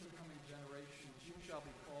foundations for coming generations. You shall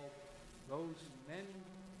be called those who mend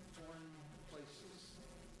torn places,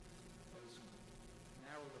 those who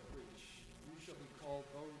narrow the breach. You shall be called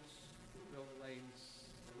those who build lanes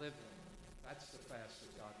to live in. That's the fast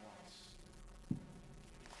that God wants.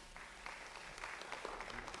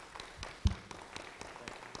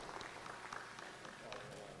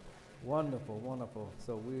 Wonderful, wonderful.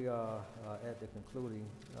 So we are at the concluding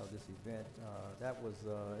of this event. That was,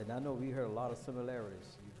 and I know we heard a lot of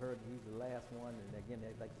similarities. You've heard he's the last one, and again,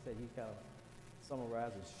 like you said, he kind of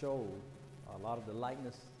summarized and showed a lot of the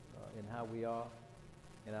likeness in how we are.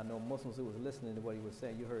 And I know Muslims who was listening to what he was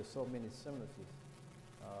saying, you heard so many similarities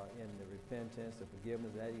in the repentance, the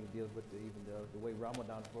forgiveness. That even deals with even the way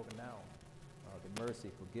Ramadan is broken down, the mercy,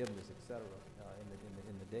 forgiveness, etc.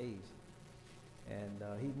 In the days. And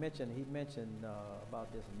he mentioned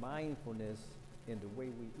about this mindfulness in the way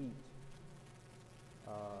we eat.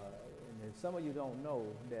 And if some of you don't know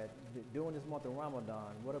that during this month of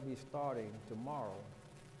Ramadan, what will be starting tomorrow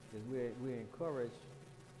is we're encouraged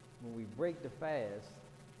when we break the fast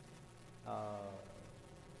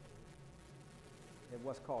at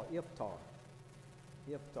what's called iftar.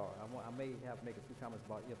 Iftar. I may have to make a few comments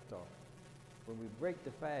about iftar. When we break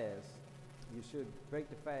the fast, you should break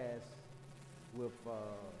the fast with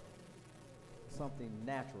something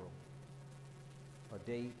natural, a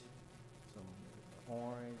date, some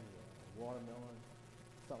orange, watermelon,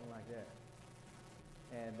 something like that.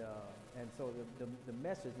 And so the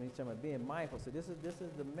message, when he's talking about being mindful, so this is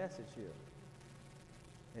the message here.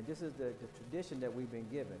 And this is the tradition that we've been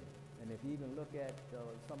given. And if you even look at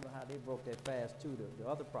some of how they broke that fast too, the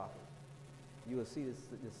other prophets, you will see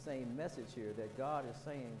the same message here that God is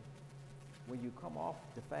saying, when you come off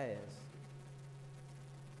the fast,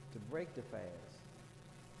 to break the fast,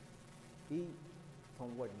 eat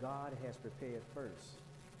from what God has prepared first.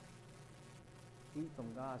 Eat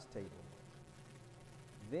from God's table.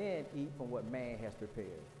 Then eat from what man has prepared.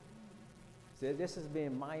 So this is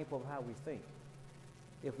being mindful of how we think.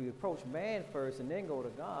 If we approach man first and then go to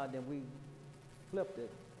God, then we flipped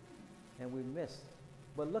it and we missed.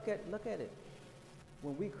 But look at it.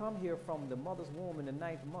 When we come here from the mother's womb in the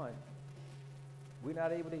 9th month, we're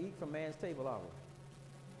not able to eat from man's table, are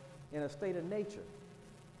we? In a state of nature.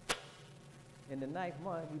 In the 9th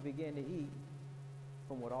month, we begin to eat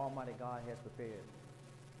from what Almighty God has prepared.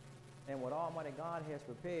 And what Almighty God has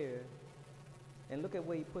prepared, and look at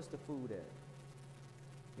where he puts the food at.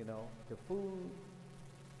 You know, the food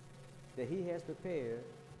that he has prepared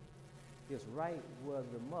is right where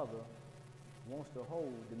the mother wants to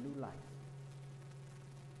hold the new life.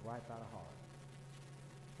 Right by the heart.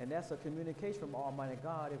 And that's a communication from Almighty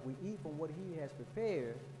God. If we eat from what he has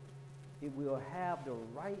prepared, it will have the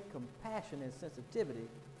right compassion and sensitivity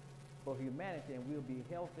for humanity, and we'll be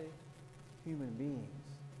healthy human beings.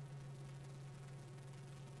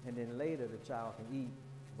 And then later the child can eat,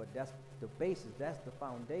 but that's the basis, that's the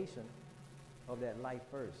foundation of that life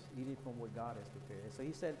first, eating from what God has prepared. And so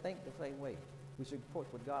he said, think the same way. We should approach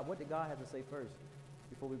what God, what did God have to say first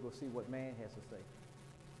before we go see what man has to say?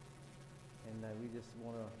 And we just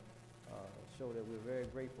want to show that we're very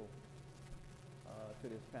grateful to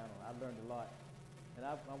this panel. I learned a lot. And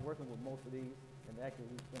I'm working with most of these, and actually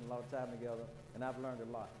we spend a lot of time together, and I've learned a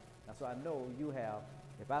lot. And so I know you have.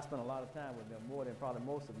 If I spend a lot of time with them, more than probably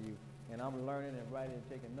most of you, and I'm learning and writing and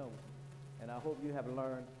taking notes. And I hope you have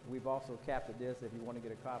learned. We've also captured this. If you want to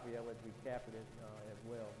get a copy of it, we've captured it as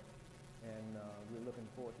well. And we're looking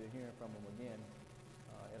forward to hearing from them again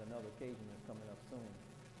at another occasion that's coming up soon.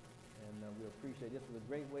 And we appreciate this was a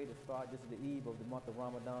great way to start. This is the eve of the month of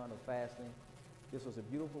Ramadan, of fasting. This was a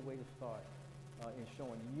beautiful way to start in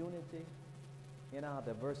showing unity in our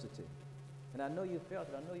diversity. And I know you felt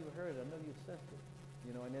it. I know you heard it. I know you sensed it.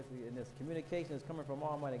 You know, and this communication is coming from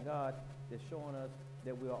Almighty God that's showing us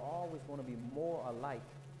that we are always going to be more alike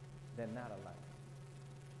than not alike.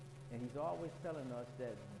 And he's always telling us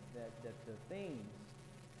that the things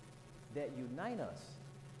that unite us,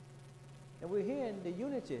 and we're hearing the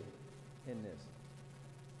unity in this,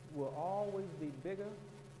 will always be bigger,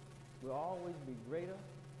 will always be greater,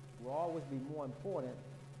 will always be more important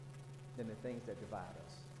than the things that divide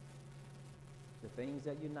us. The things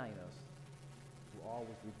that unite us will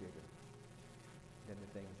always be bigger than the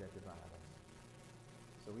things that divide us.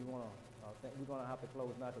 So we're going to have to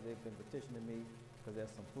close now because they've been petitioning me because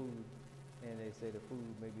there's some food, and they say the food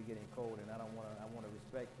may be getting cold, and I want to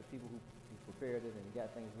respect the people who prepared it and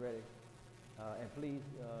got things ready. And please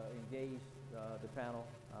engage the panel.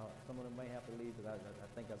 Some of them may have to leave because I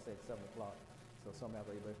think I said 7 o'clock, so some have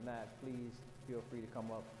to leave. But if not, please feel free to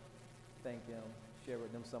come up, thank them, share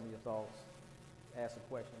with them some of your thoughts, ask a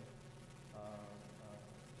question.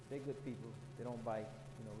 They're good people. They don't bite.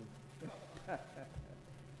 You know.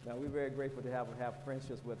 Now, we're very grateful to have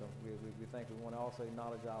friendships with them. We think we want to also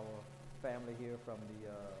acknowledge our family here from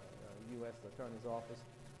the U.S. Attorney's Office.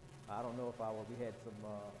 I don't know if we had some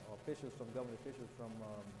officials, some government officials from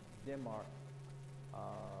Denmark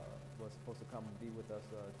was supposed to come and be with us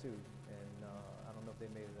too, and I don't know if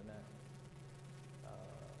they made it or not.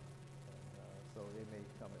 So they may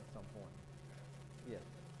come at some point. Yes.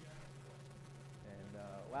 And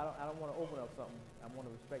well, I don't want to open up something. I want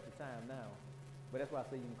to respect the time now, but that's why I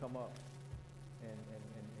say you can come up and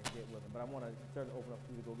get with them. But I want to certainly open up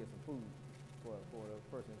for you to go get some food for the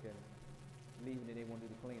person can leave and then they want to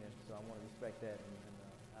do the cleaning. So I want to respect that, and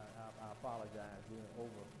I apologize. We went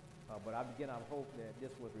over. But I hope that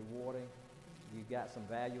this was rewarding. You got some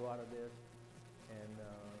value out of this, and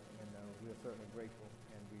we're certainly grateful.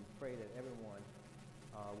 And we pray that everyone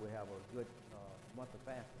will have a good month of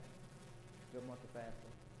fasting,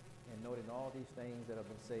 and noting all these things that have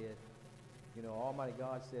been said. You know, Almighty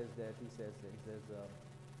God says that He says,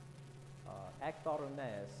 "Akthar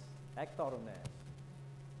nas."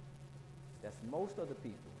 That's most of the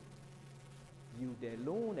people.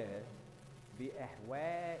 Yudeluna bi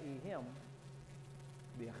ahwa'ihim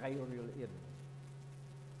bi ghayril ilm.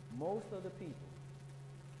 Most of the people,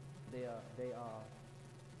 they are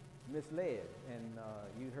misled. And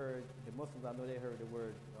you heard the Muslims. I know they heard the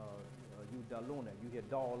word Yudaluna. You hear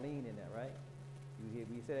Darlene in that, right?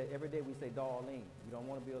 We say that every day. We say Darlene. We don't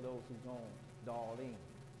want to be of those who go Darlene.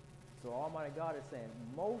 So Almighty God is saying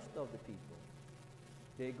most of the people,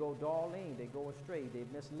 they go Darlene, they go astray, they're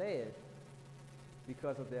misled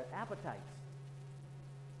because of their appetites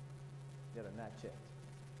that are not checked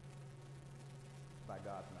by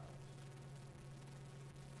God's knowledge.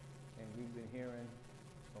 And we've been hearing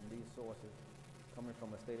from these sources, coming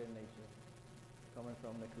from a state of nature, coming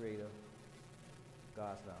from the Creator,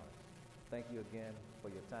 God's knowledge. Thank you again for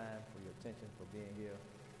your time, for your attention, for being here.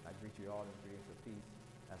 I greet you all in the grace of peace.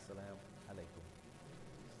 Assalamu alaikum.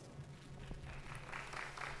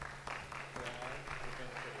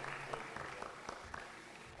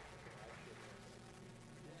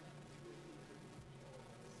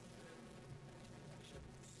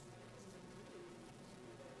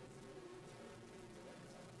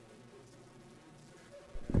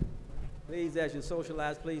 Please, as you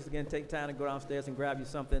socialize, please again take time to go downstairs and grab you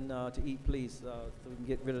something to eat, please, so we can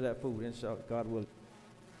get rid of that food. Inshallah, God will.